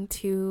talking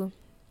to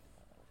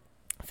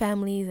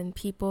families and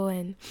people,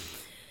 and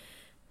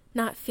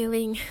not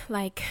feeling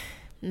like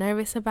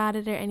nervous about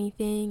it or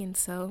anything. And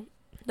so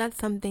that's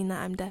something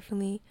that I'm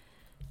definitely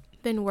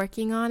been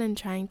working on and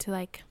trying to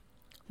like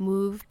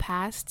move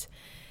past,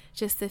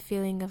 just the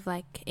feeling of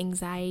like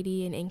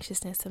anxiety and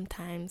anxiousness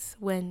sometimes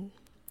when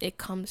it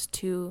comes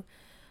to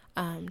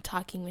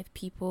talking with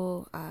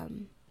people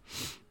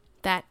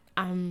that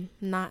I'm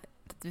not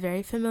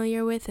very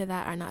familiar with, or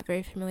that are not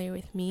very familiar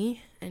with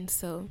me. And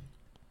so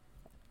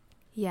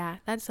yeah,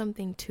 that's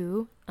something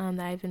too that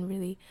I've been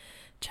really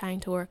trying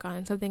to work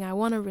on, something I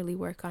want to really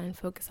work on and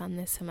focus on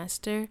this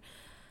semester.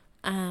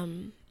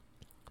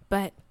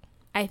 But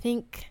I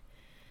think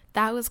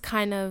that was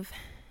kind of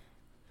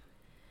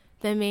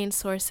the main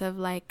source of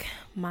like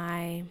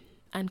my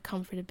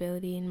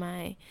uncomfortability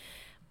and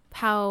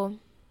how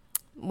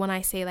when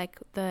I say like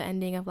the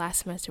ending of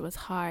last semester was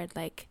hard,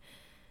 like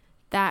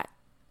that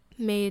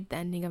made the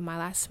ending of my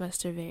last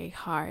semester very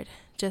hard.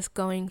 Just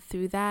going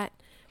through that,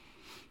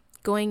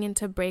 going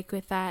into break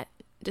with that,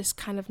 just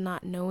kind of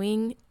not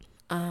knowing,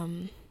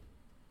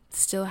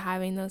 still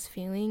having those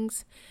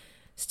feelings,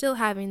 still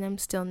having them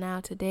still now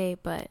today,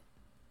 but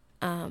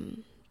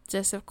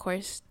just of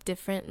course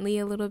differently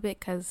a little bit,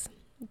 because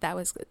that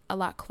was a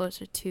lot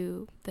closer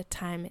to the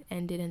time it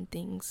ended and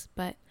things.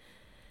 But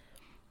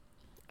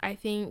I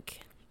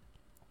think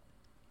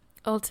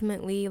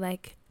ultimately,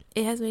 like,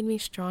 it has made me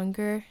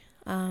stronger.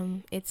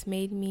 It's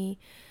made me,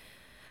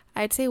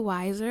 I'd say,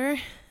 wiser.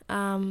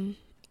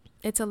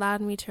 It's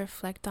allowed me to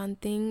reflect on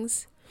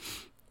things,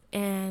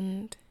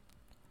 and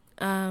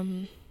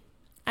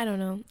I don't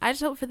know, I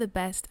just hope for the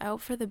best. I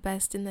hope for the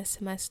best in this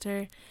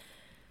semester,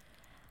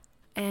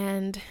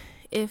 and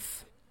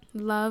if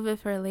a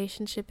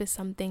relationship is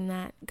something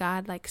that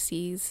God like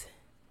sees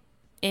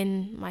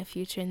in my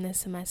future in this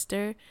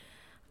semester,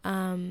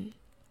 then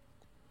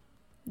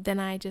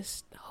I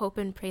just hope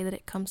and pray that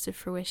it comes to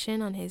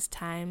fruition on His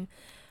time,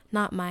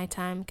 not my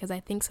time, because I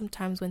think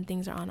sometimes when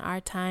things are on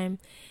our time,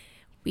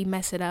 we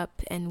mess it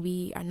up and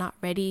we are not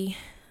ready.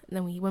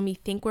 Then when we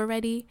think we're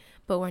ready,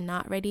 but we're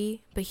not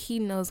ready, but He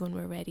knows when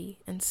we're ready.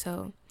 And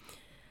so,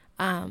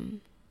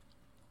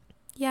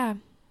 yeah,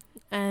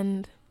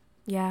 and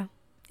yeah,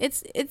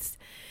 it's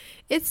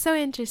so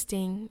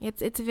interesting.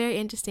 It's very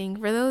interesting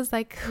for those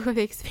like who have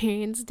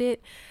experienced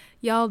it.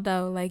 Y'all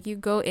know, like, you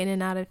go in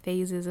and out of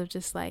phases of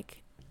just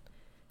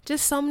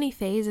so many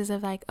phases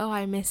of like, oh,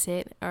 I miss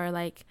it, or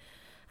like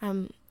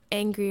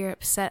angry or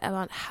upset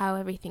about how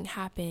everything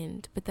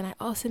happened, but then I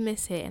also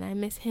miss it, and I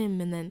miss him,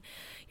 and then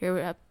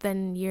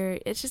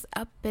it's just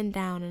up and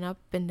down and up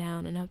and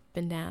down and up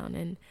and down,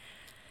 and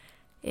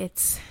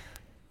it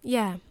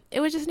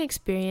was just an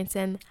experience,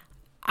 and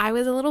I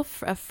was a little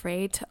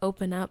afraid to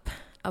open up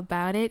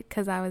about it,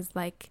 because I was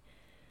like,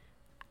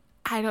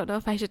 I don't know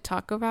if I should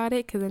talk about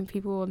it, because then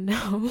people will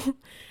know.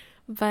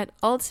 But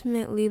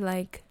ultimately,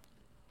 like,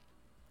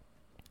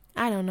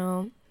 I don't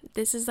know,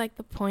 this is like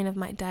the point of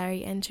my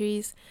diary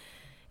entries,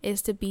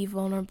 is to be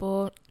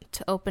vulnerable,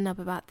 to open up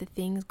about the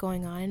things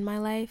going on in my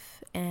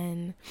life.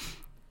 And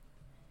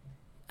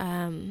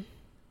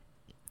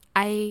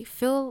I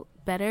feel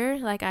better,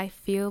 like I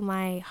feel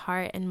my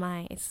heart and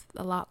it's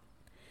a lot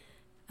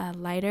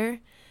lighter,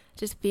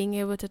 just being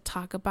able to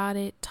talk about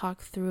it,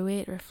 talk through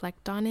it,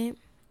 reflect on it.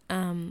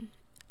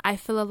 I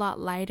feel a lot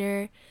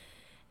lighter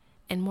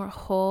and more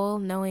whole,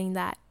 knowing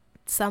that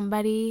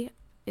somebody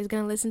is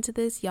going to listen to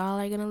this, y'all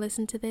are going to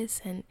listen to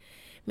this, and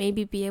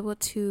maybe be able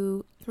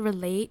to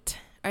relate,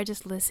 or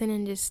just listen,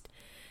 and just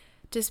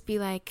be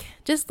like,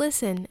 just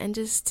listen and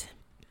just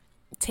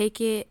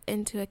take it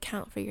into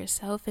account for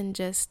yourself, and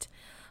just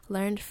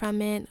learn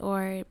from it,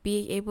 or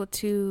be able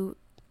to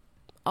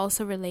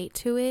also relate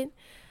to it.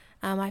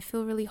 I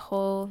feel really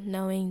whole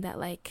knowing that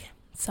like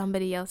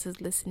somebody else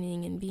is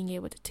listening and being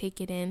able to take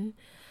it in.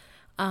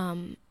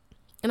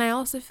 And I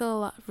also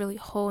feel really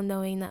whole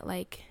knowing that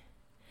like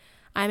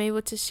I'm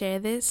able to share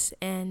this,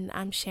 and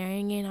I'm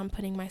sharing it, and I'm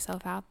putting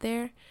myself out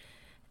there,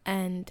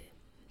 and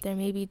there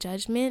may be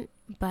judgment,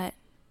 but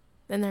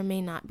then there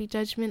may not be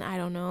judgment, I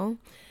don't know,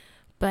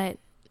 but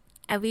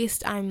at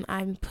least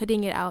I'm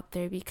putting it out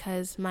there,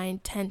 because my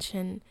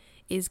intention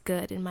is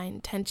good, and my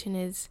intention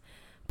is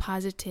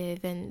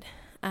positive, and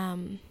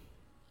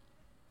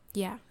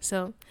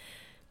so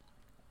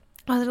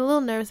I was a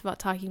little nervous about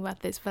talking about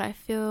this, but I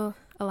feel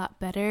a lot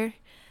better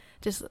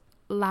just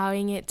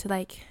allowing it to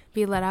like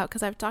be let out,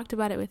 because I've talked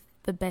about it with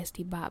the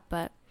bestie bot,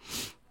 but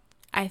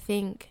I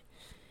think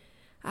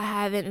I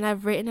haven't, and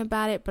I've written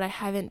about it, but I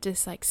haven't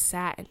just like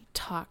sat and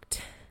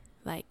talked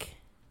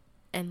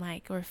and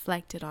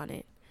reflected on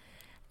it.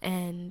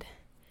 And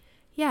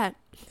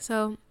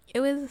so it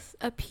was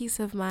a piece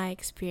of my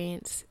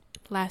experience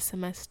last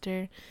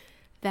semester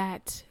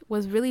that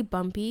was really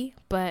bumpy,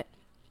 but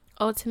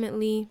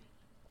ultimately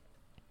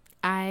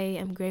I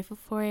am grateful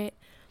for it.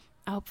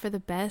 I hope for the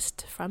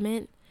best from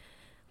it,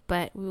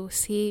 but we will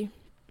see.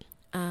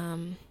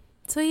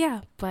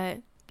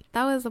 But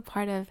that was a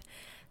part of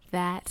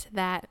that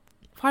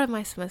part of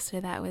my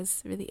semester that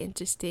was really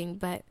interesting.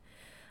 But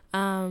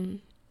I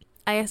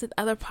guess with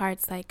other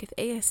parts, like with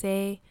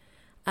ASA,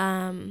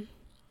 I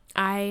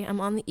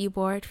am on the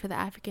e-board for the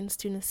African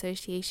Student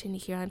Association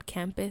here on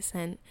campus,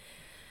 and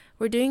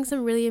we're doing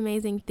some really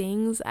amazing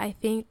things. I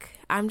think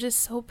I'm just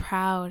so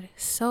proud,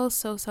 so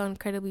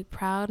incredibly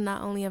proud,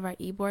 not only of our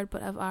e-board,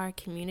 but of our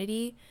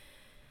community.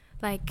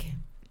 Like,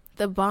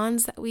 the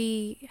bonds that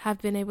we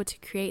have been able to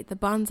create, the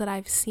bonds that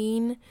I've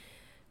seen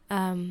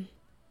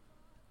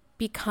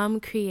become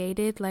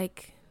created,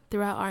 like,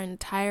 throughout our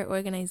entire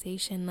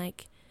organization,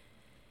 like,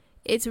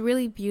 it's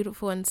really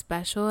beautiful and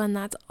special, and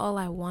that's all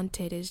I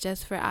wanted, is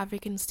just for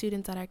African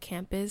students at our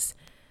campus,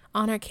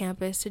 on our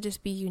campus, to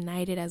just be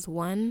united as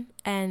one,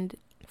 and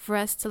for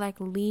us to like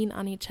lean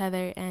on each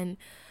other and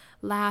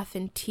laugh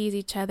and tease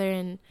each other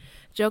and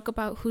joke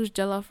about whose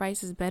jollof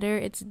rice is better.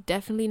 It's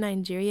definitely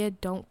Nigeria,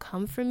 don't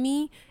come for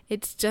me.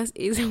 It's just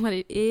is what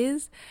it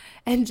is.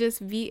 And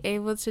just be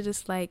able to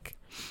just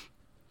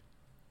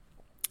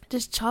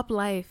chop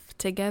life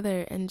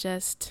together and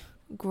just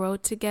grow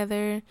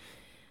together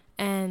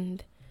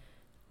and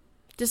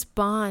just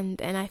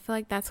bond. And I feel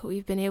like that's what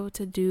we've been able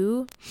to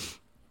do.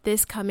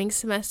 This coming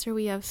semester,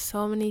 we have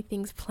so many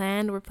things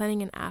planned. We're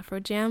planning an Afro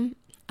Jam,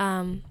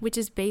 which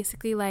is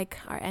basically like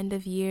our end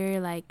of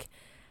year like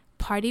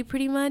party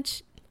pretty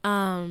much.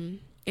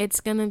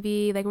 It's gonna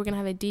be like, we're gonna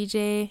have a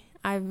DJ.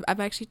 I'm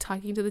actually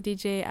talking to the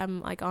DJ.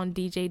 I'm like on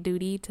DJ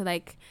duty to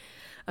like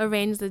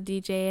arrange the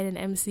DJ and an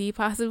MC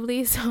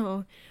possibly.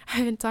 So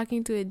I've been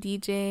talking to a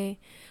DJ.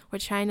 We're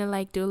trying to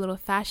like do a little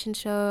fashion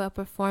show, a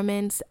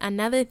performance.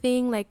 Another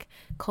thing, like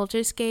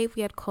Culturescape.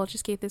 We had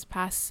Culturescape this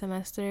past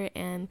semester,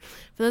 and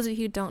for those of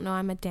you who don't know,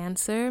 I'm a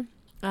dancer,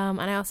 and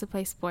I also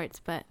play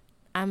sports, but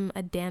I'm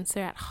a dancer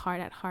at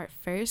heart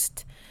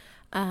first.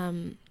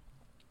 And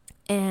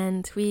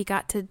we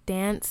got to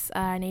dance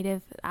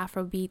native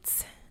Afro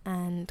beats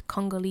and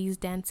Congolese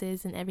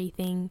dances and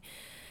everything,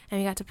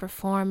 and we got to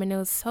perform, and it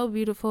was so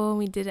beautiful.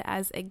 We did it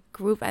as a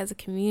group, as a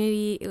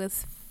community. It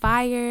was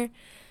fire.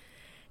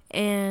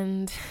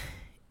 And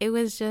it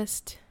was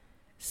just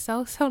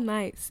so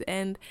nice.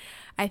 And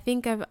I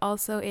think it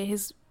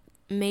has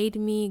made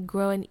me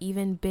grow an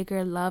even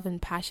bigger love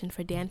and passion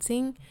for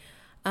dancing,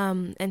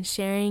 and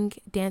sharing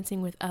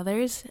dancing with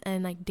others,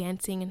 and like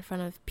dancing in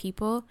front of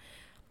people.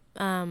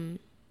 And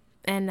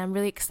I'm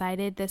really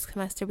excited. This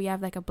semester we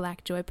have like a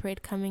Black Joy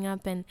Parade coming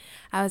up, and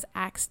I was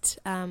asked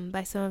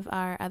by some of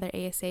our other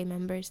ASA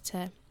members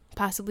to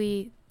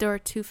possibly, there are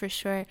two for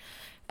sure,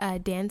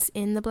 dance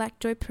in the Black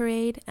Joy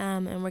Parade,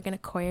 and we're going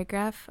to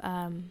choreograph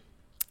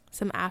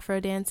some Afro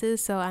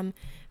dances. So I'm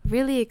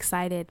really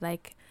excited.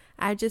 Like,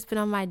 I've just been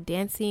on my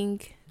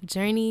dancing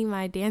journey,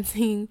 my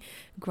dancing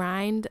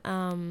grind,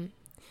 and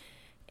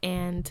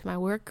my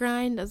work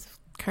grind as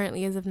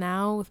of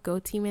now with Go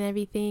Team and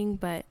everything.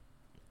 But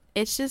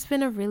it's just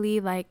been a really,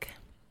 like,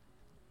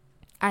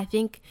 I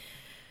think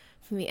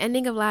from the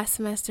ending of last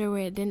semester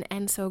where it didn't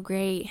end so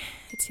great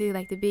to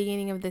like the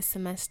beginning of this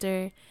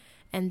semester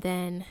and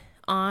then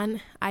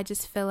on, I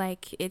just feel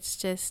like it's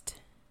just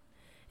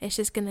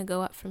gonna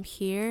go up from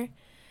here.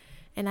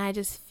 And I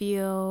just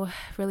feel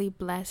really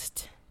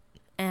blessed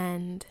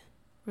and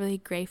really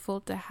grateful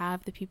to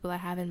have the people I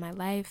have in my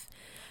life,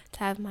 to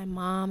have my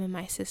mom and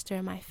my sister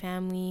and my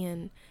family.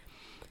 And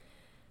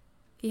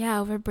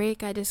yeah, over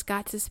break I just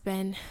got to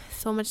spend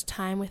so much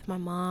time with my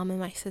mom and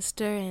my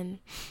sister and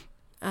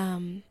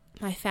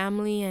my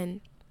family. And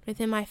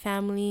within my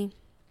family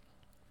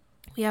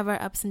we have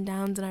our ups and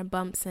downs and our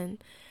bumps,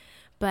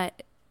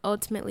 but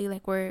ultimately,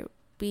 like,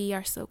 we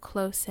are so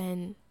close,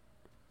 and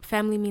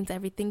family means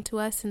everything to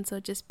us. And so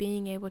just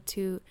being able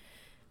to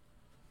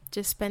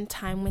just spend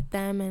time with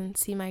them and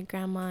see my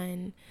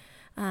grandma,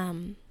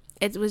 and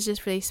it was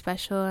just really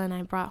special. And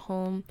I brought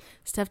home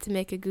stuff to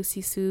make a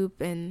goosey soup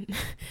and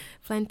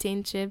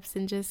plantain chips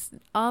and just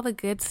all the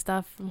good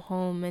stuff from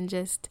home, and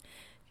just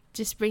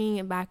bringing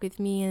it back with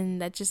me.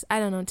 And that just, I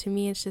don't know, to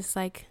me it's just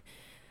like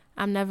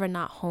I'm never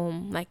not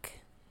home. Like,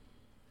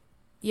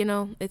 you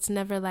know, it's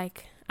never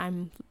like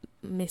I'm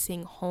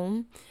missing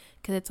home,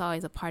 because it's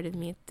always a part of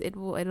me.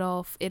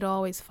 It'll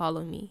always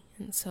follow me.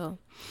 And so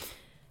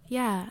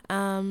yeah,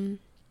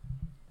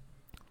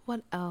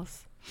 what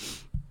else?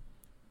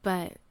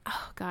 But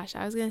oh gosh,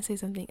 I was gonna say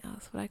something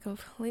else, but I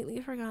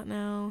completely forgot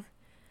now.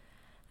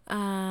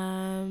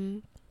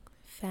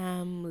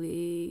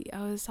 Family.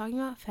 I was talking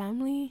about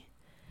family,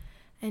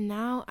 and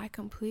now I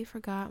completely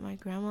forgot my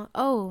grandma.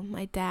 Oh,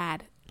 my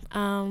dad.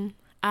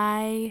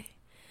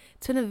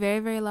 It's been a very,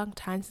 very long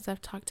time since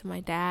I've talked to my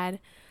dad.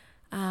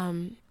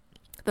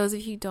 Those of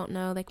you who don't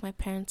know, like, my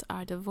parents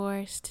are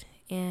divorced,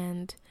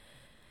 and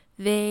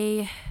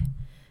they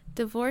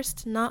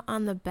divorced not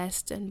on the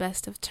best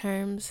of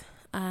terms.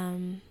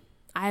 I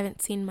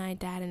haven't seen my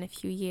dad in a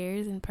few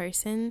years in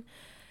person,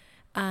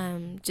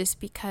 just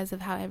because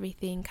of how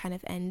everything kind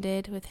of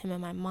ended with him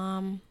and my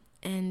mom,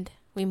 and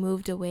we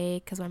moved away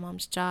because of my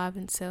mom's job,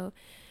 and so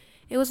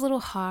it was a little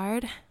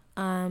hard.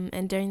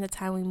 And during the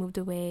time we moved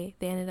away,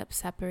 they ended up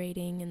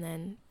separating and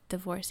then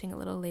divorcing a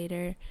little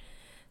later.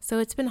 So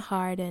it's been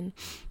hard, and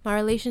my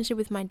relationship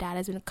with my dad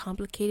has been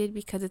complicated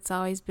because it's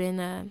always been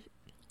an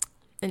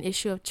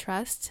issue of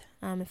trust.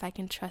 If I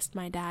can trust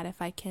my dad,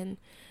 if I can,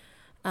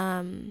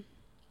 I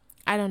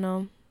don't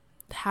know,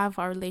 have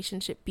our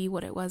relationship be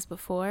what it was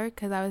before,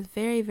 because I was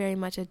very, very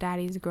much a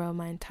daddy's girl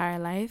my entire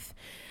life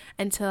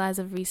until as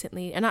of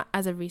recently, and not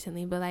as of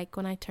recently, but like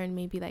when I turned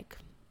maybe like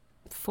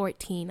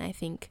 14, I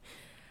think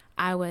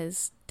I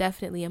was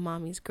definitely a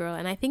mommy's girl.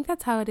 And I think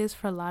that's how it is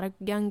for a lot of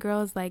young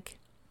girls. Like,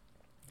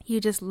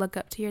 you just look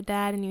up to your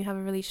dad and you have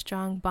a really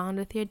strong bond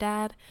with your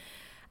dad.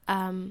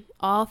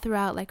 All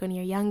throughout, like when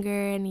you're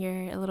younger and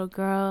you're a little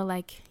girl,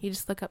 like you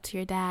just look up to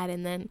your dad.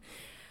 And then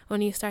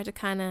when you start to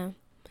kind of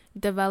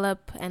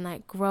develop and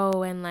like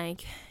grow and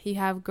like you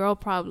have girl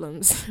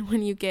problems,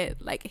 when you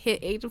get like hit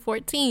age of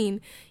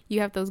 14,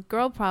 you have those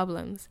girl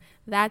problems.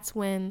 That's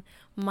when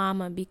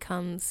mama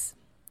becomes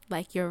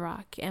like your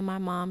rock. And my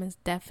mom is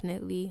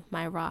definitely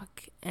my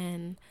rock,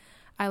 and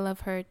I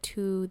love her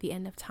to the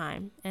end of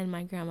time, and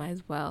my grandma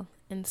as well.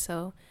 And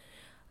so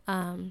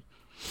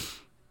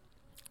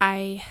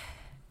I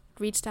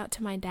reached out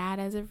to my dad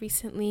as of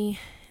recently,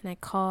 and I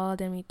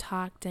called and we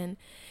talked, and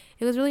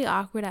it was really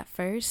awkward at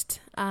first,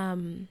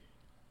 really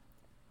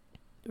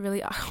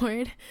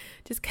awkward,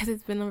 just because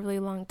it's been a really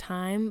long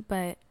time,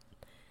 but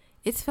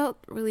it's felt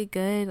really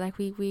good. Like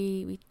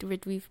we're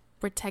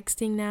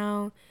texting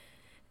now.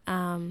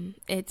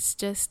 It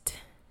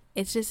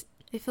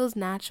feels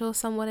natural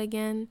somewhat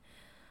again.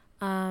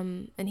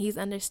 And he's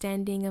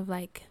understanding of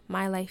like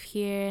my life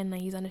here, and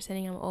like he's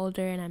understanding I'm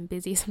older and I'm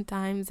busy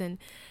sometimes, and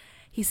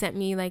he sent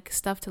me like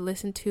stuff to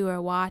listen to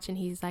or watch, and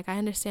he's like, I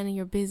understand that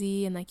you're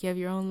busy and like you have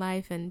your own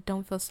life, and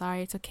don't feel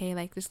sorry, it's okay,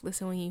 like just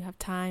listen when you have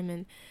time.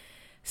 And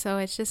so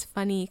it's just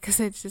funny because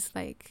it's just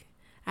like,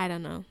 I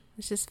don't know,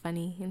 it's just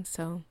funny. And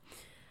so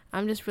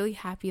I'm just really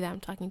happy that I'm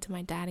talking to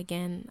my dad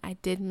again. I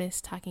did miss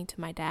talking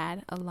to my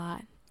dad a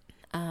lot.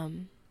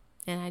 And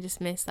I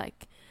just miss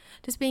like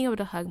just being able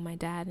to hug my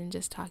dad and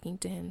just talking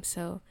to him.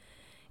 So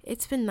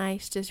it's been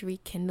nice just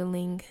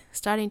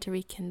starting to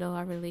rekindle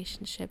our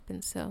relationship.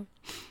 And so,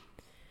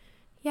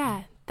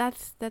 yeah,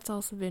 that's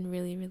also been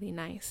really, really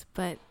nice.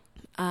 But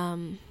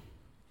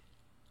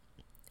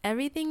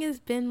everything has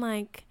been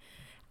like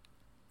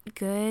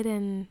good,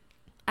 and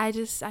I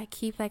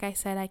keep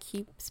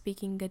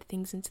speaking good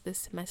things into this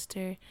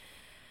semester.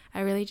 I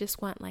really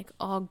just want like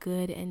all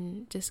good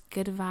and just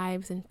good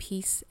vibes and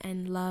peace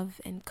and love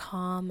and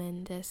calm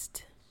and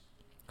just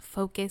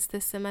focus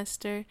this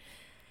semester.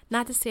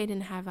 Not to say I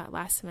didn't have that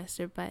last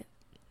semester, but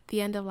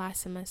the end of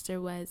last semester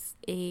was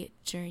a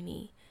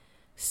journey.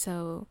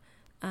 So,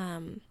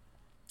 and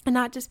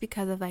not just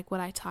because of like what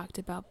I talked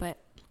about, but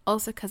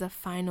also because of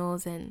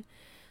finals and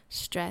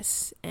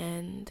stress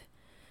and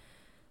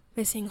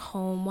missing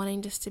home,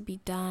 wanting just to be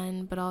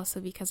done, but also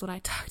because what I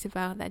talked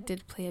about, that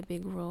did play a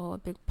big role, a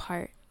big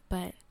part.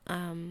 But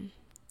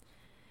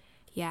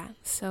yeah,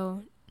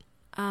 so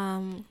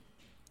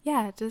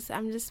yeah,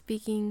 I'm just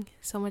speaking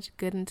so much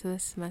good into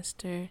this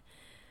semester,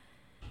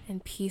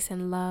 and peace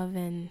and love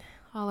and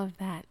all of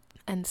that.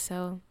 And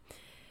so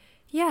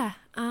yeah,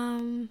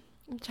 I'm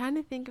trying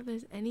to think if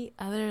there's any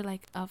other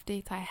like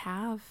updates I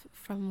have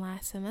from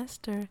last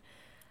semester.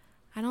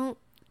 I don't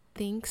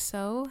think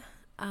so.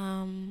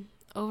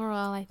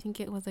 Overall, I think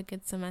it was a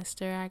good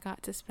semester. I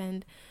got to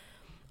spend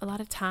a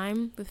lot of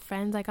time with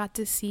friends. I got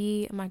to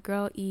see my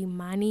girl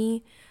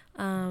Imani.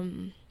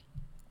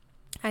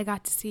 I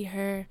got to see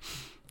her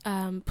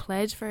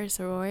pledge for a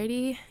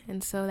sorority,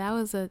 and so that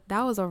was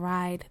a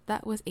ride.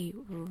 That was a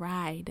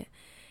ride.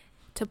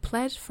 To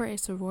pledge for a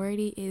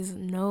sorority is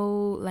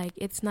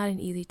it's not an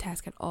easy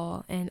task at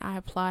all, and I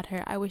applaud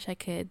her. I wish I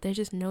could. There's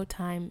just no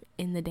time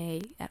in the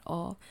day at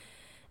all.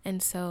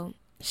 And so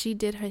she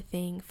did her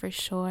thing for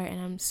sure, and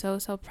I'm so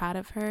proud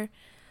of her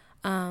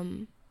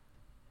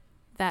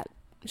that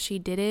she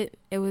did it.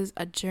 It was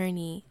a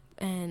journey,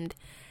 and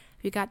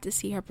we got to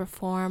see her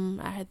perform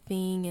at her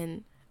thing,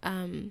 and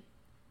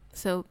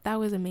so that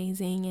was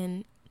amazing.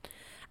 And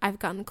I've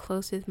gotten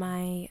close with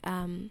my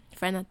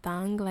friend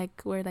Atang.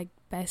 Like, we're like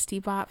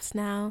bestie bops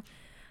now.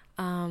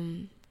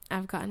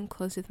 I've gotten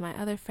close with my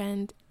other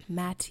friend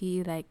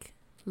Matty. Like,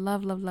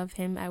 love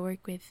him. I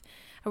work with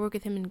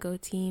him in Go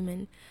Team,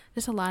 and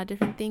just a lot of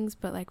different things,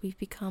 but like we've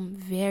become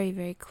very,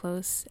 very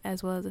close,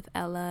 as well as with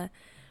Ella.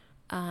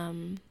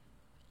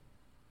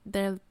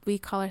 We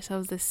call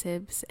ourselves the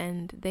Sibs,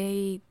 and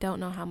they don't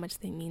know how much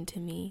they mean to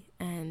me,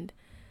 and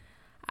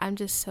I'm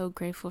just so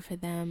grateful for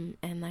them.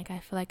 And like I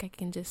feel like I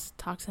can just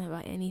talk to them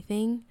about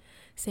anything.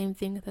 Same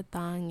thing with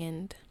Athang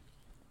and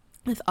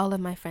with all of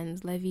my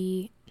friends,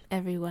 Levy,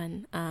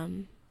 everyone.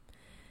 And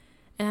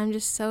I'm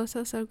just so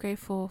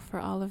grateful for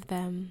all of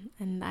them,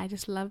 and I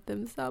just love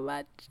them so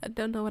much. I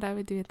don't know what I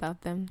would do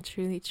without them,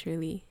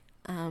 truly.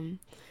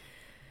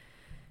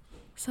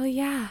 So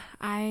yeah,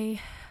 I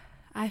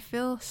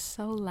feel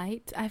so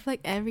light. I feel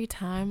like every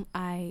time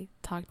I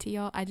talk to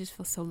y'all, I just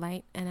feel so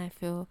light, and I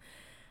feel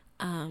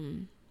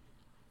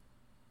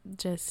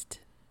just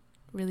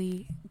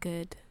really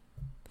good.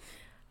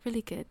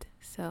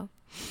 So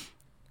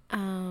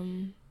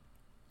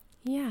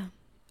yeah,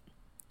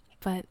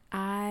 but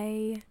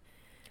I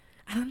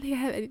don't think I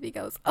have anything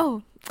else.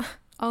 Oh,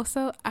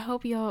 also, I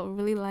hope y'all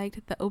really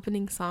liked the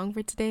opening song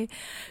for today,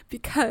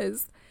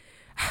 because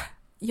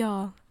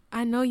y'all,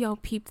 I know y'all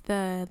peeped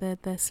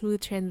the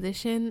smooth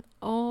transition.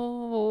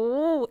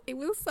 Oh, it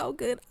was so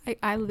good.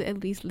 I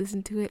at least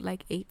listened to it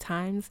like 8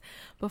 times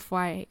before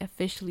I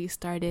officially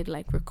started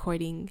like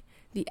recording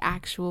the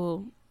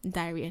actual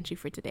diary entry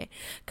for today,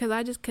 because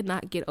I just could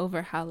not get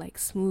over how like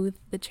smooth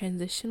the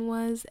transition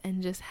was,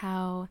 and just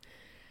how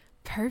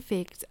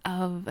perfect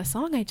of a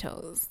song I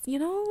chose. You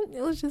know,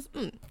 it was just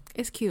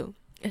it's cute.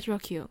 It's real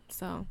cute.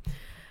 So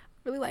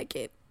really like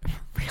it.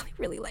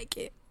 really like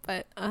it.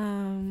 But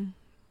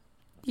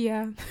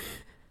yeah.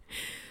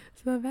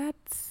 So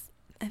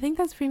I think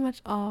that's pretty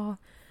much all.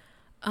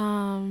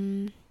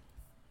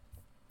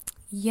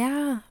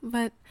 Yeah,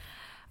 but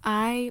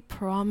I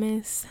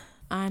promise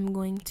I'm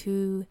going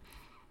to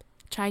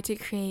try to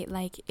create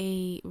like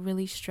a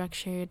really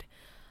structured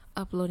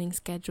uploading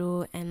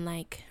schedule, and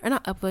like, or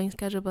not uploading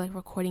schedule, but like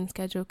recording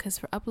schedule, because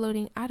for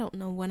uploading, I don't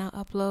know when I'll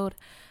upload,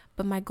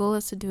 but my goal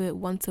is to do it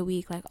once a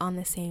week, like on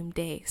the same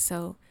day.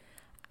 So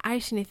I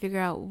just need to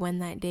figure out when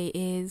that day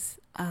is.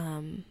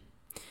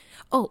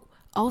 Oh,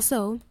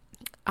 also,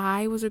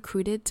 I was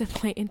recruited to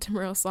play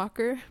intramural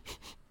soccer.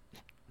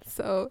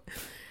 So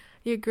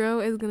your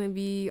girl is gonna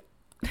be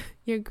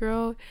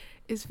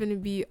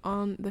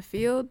on the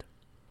field.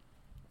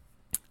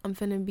 I'm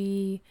finna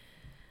be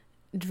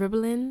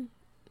dribbling,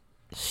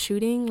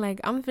 shooting. Like,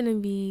 I'm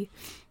finna be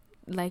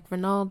like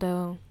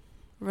Ronaldo.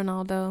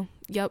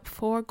 Yup,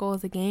 4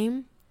 goals a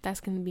game. That's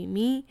gonna be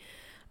me.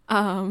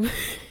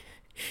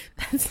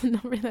 That's the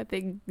number that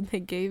they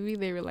gave me.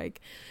 They were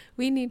like,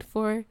 we need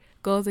 4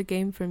 goals a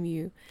game from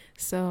you.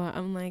 So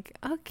I'm like,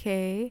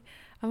 okay,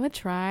 I'm gonna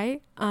try.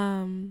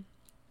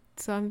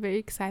 So I'm very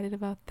excited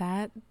about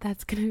that.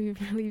 That's gonna be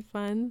really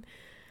fun.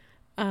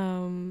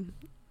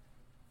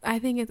 I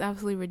think it's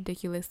absolutely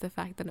ridiculous, the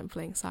fact that I'm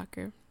playing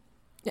soccer.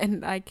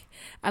 And like,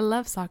 I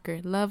love soccer,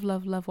 love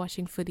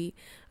watching footy,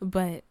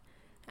 but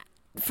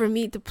for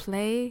me to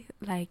play,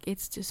 like,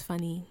 it's just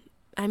funny.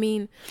 I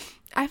mean,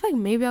 I feel like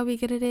maybe I'll be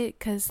good at it,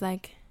 because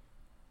like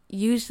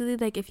usually,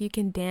 like, if you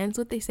can dance,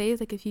 what they say is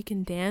like, if you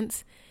can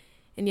dance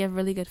and you have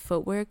really good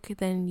footwork,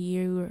 then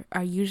you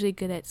are usually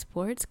good at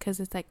sports, because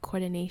it's like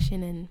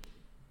coordination and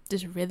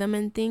just rhythm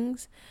and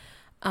things,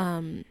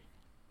 and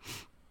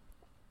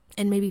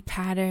maybe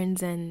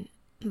patterns and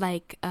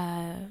like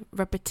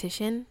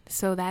repetition.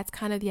 So that's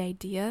kind of the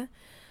idea.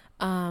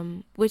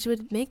 which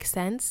would make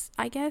sense,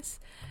 I guess.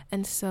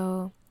 And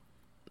so,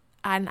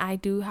 and I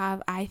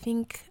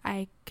think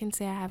I can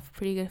say I have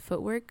pretty good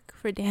footwork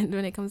for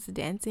when it comes to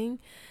dancing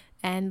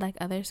and like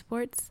other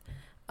sports.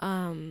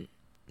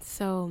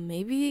 So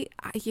maybe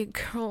that's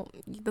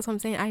what I'm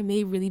saying. I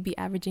may really be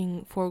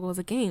averaging 4 goals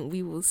a game.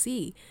 We will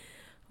see.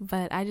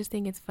 But I just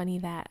think it's funny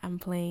that I'm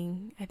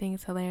playing. I think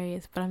it's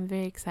hilarious, but I'm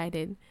very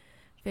excited.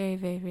 Very,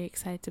 very, very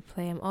excited to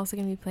play. I'm also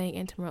going to be playing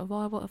intramural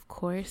volleyball, of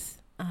course.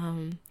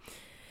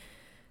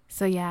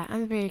 So yeah,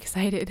 I'm very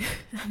excited.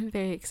 I'm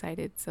very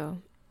excited. So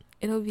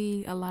it'll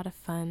be a lot of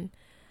fun.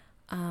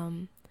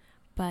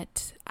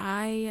 But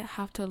I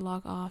have to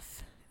log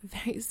off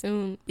very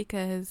soon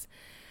because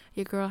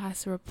your girl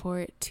has to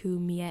report to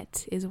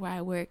Miette, is where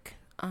I work,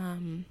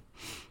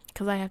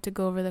 because I have to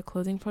go over the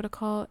closing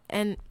protocol,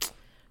 and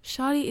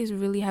Shawty is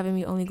really having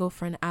me only go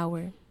for an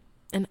hour.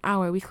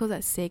 We close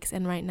at 6,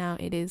 and right now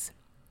it is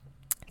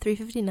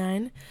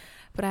 3:59,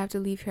 but I have to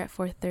leave here at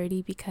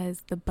 4:30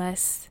 because the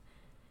bus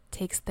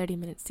takes 30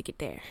 minutes to get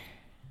there,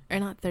 or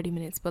not 30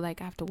 minutes, but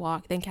like I have to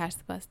walk, then catch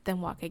the bus, then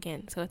walk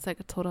again, so it's like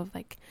a total of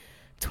like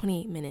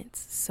 28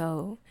 minutes.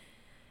 So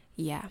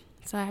yeah,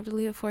 so I have to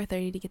leave at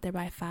 4:30 to get there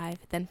by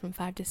 5. Then from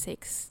 5 to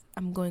 6,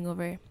 I'm going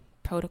over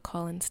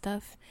protocol and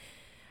stuff.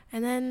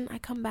 And then I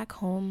come back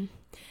home.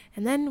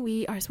 And then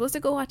we are supposed to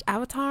go watch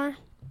Avatar.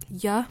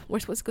 Yeah, we're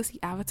supposed to go see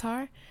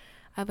Avatar,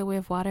 The Way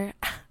of Water.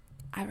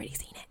 I've already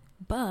seen it.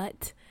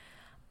 But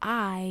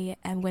I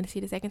am going to see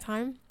it a second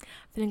time.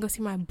 Then go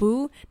see my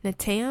boo,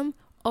 Natam.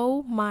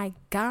 Oh my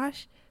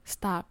gosh.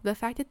 Stop. The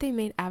fact that they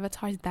made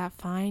avatars that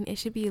fine, it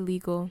should be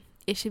illegal.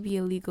 It should be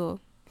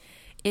illegal.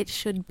 It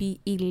should be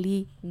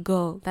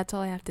illegal. That's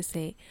all I have to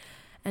say.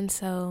 And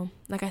so,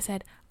 like I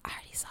said, I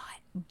already saw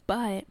it,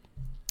 but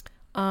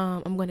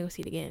I'm going to go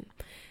see it again.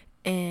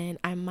 And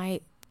I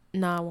might,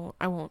 no,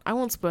 I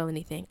won't spoil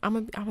anything.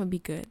 I'm gonna be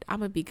good.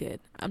 I'm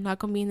not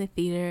gonna be in the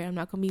theater. I'm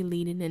not gonna be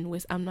leading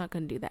in. I'm not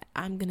gonna do that.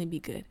 I'm gonna be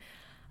good.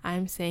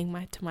 I'm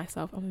saying to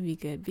myself, I'm gonna be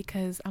good,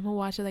 because I'm gonna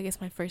watch it like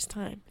it's my first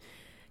time.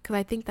 Because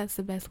I think that's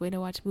the best way to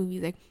watch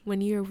movies. Like,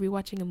 when you're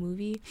rewatching a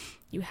movie,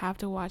 you have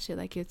to watch it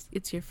like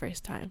it's your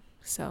first time.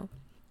 So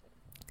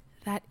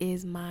that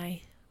is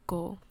my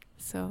goal.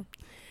 So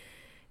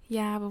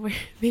yeah, but we're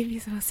maybe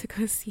supposed to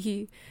go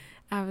see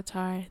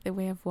Avatar, The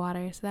Way of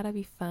Water. So that'll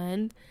be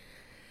fun.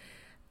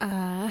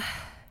 I'm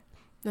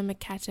gonna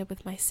catch up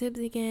with my sibs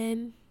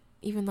again,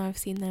 even though I've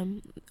seen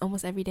them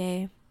almost every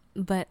day.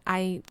 But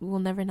I will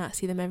never not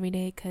see them every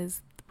day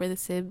because we're the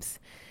sibs.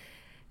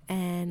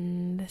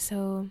 And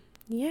so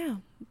yeah,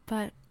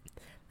 but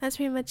that's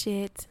pretty much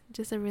it.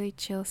 Just a really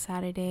chill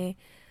Saturday.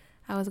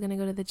 I was gonna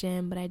go to the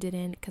gym, but I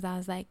didn't, because I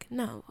was like,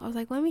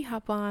 let me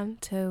hop on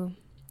to,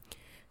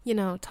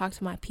 talk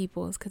to my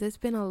peoples, because it's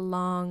been a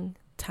long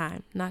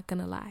time, not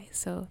gonna lie.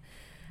 So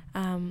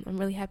I'm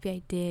really happy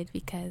I did,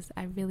 because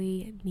I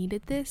really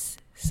needed this.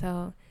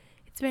 So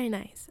it's very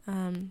nice.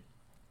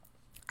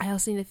 I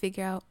also need to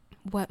figure out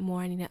what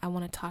more I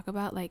want to talk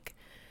about, like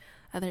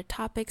other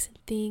topics and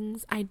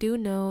things. I do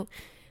know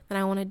that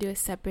I want to do a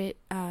separate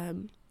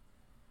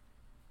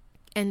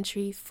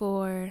entry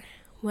for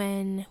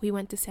when we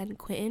went to San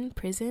Quentin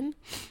prison.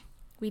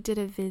 We did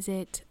a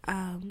visit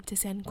to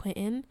San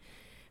Quentin,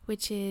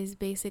 which is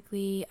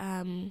basically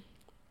the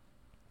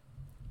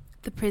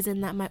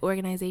prison that my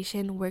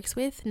organization works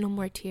with, No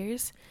More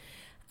Tears.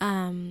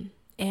 And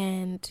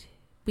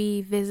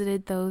we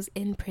visited those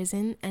in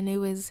prison, and it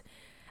was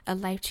a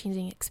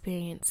life-changing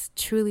experience.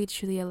 Truly,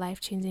 truly a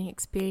life-changing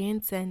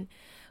experience. And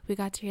we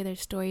got to hear their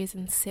stories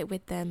and sit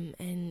with them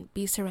and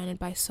be surrounded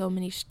by so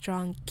many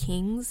strong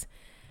kings.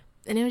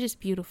 And it was just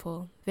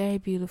beautiful, very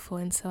beautiful.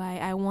 And so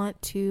I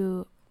want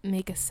to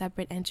make a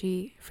separate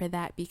entry for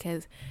that,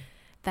 because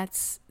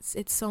it's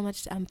so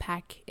much to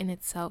unpack in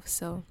itself.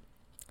 So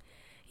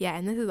yeah,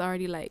 and this is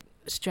already like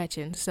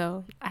stretching,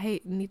 so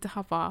I need to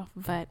hop off.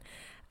 But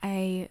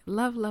I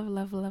love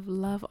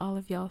all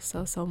of y'all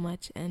so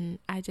much. And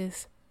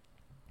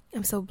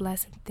I'm so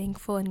blessed and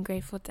thankful and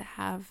grateful to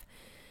have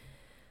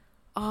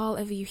all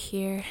of you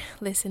here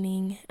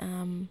listening.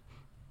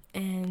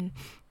 And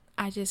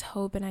I just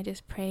hope and I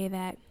just pray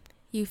that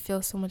you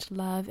feel so much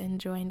love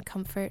and joy and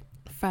comfort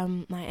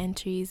from my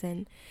entries,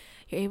 and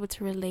you're able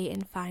to relate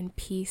and find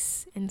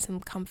peace and some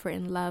comfort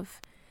and love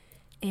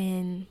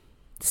and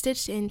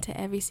stitched into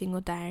every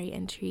single diary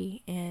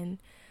entry. And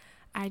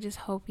I just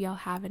hope y'all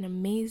have an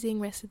amazing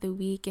rest of the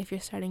week. If you're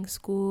starting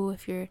school,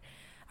 if you're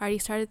already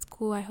started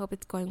school, I hope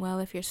it's going well.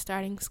 If you're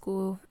starting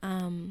school,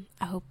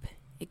 I hope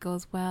it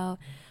goes well.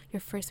 Your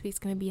first week's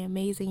going to be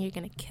amazing. You're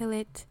going to kill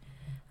it.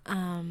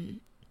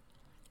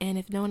 And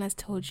if no one has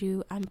told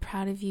you, I'm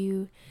proud of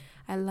you.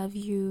 I love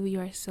you. You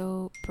are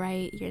so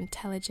bright. You're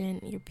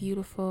intelligent. You're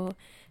beautiful,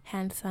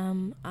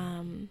 handsome,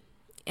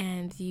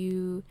 and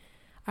you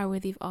are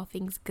worthy of all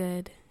things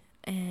good.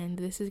 And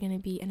this is going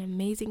to be an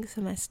amazing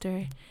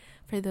semester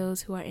for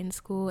those who are in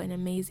school, an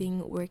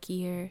amazing work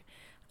year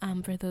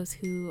for those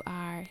who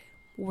are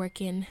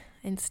working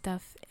and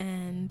stuff.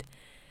 And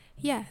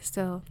yeah,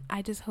 so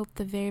I just hope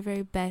the very,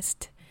 very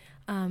best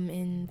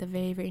in the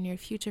very, very near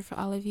future for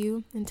all of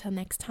you. Until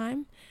next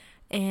time.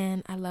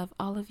 And I love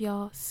all of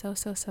y'all so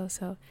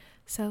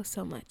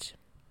much.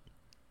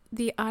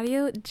 The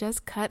audio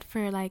just cut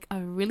for like a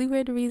really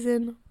weird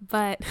reason,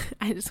 but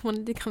I just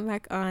wanted to come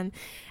back on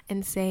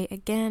and say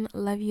again,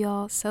 love you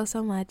all so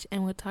much,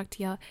 and we'll talk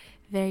to y'all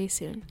very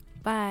soon.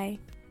 Bye.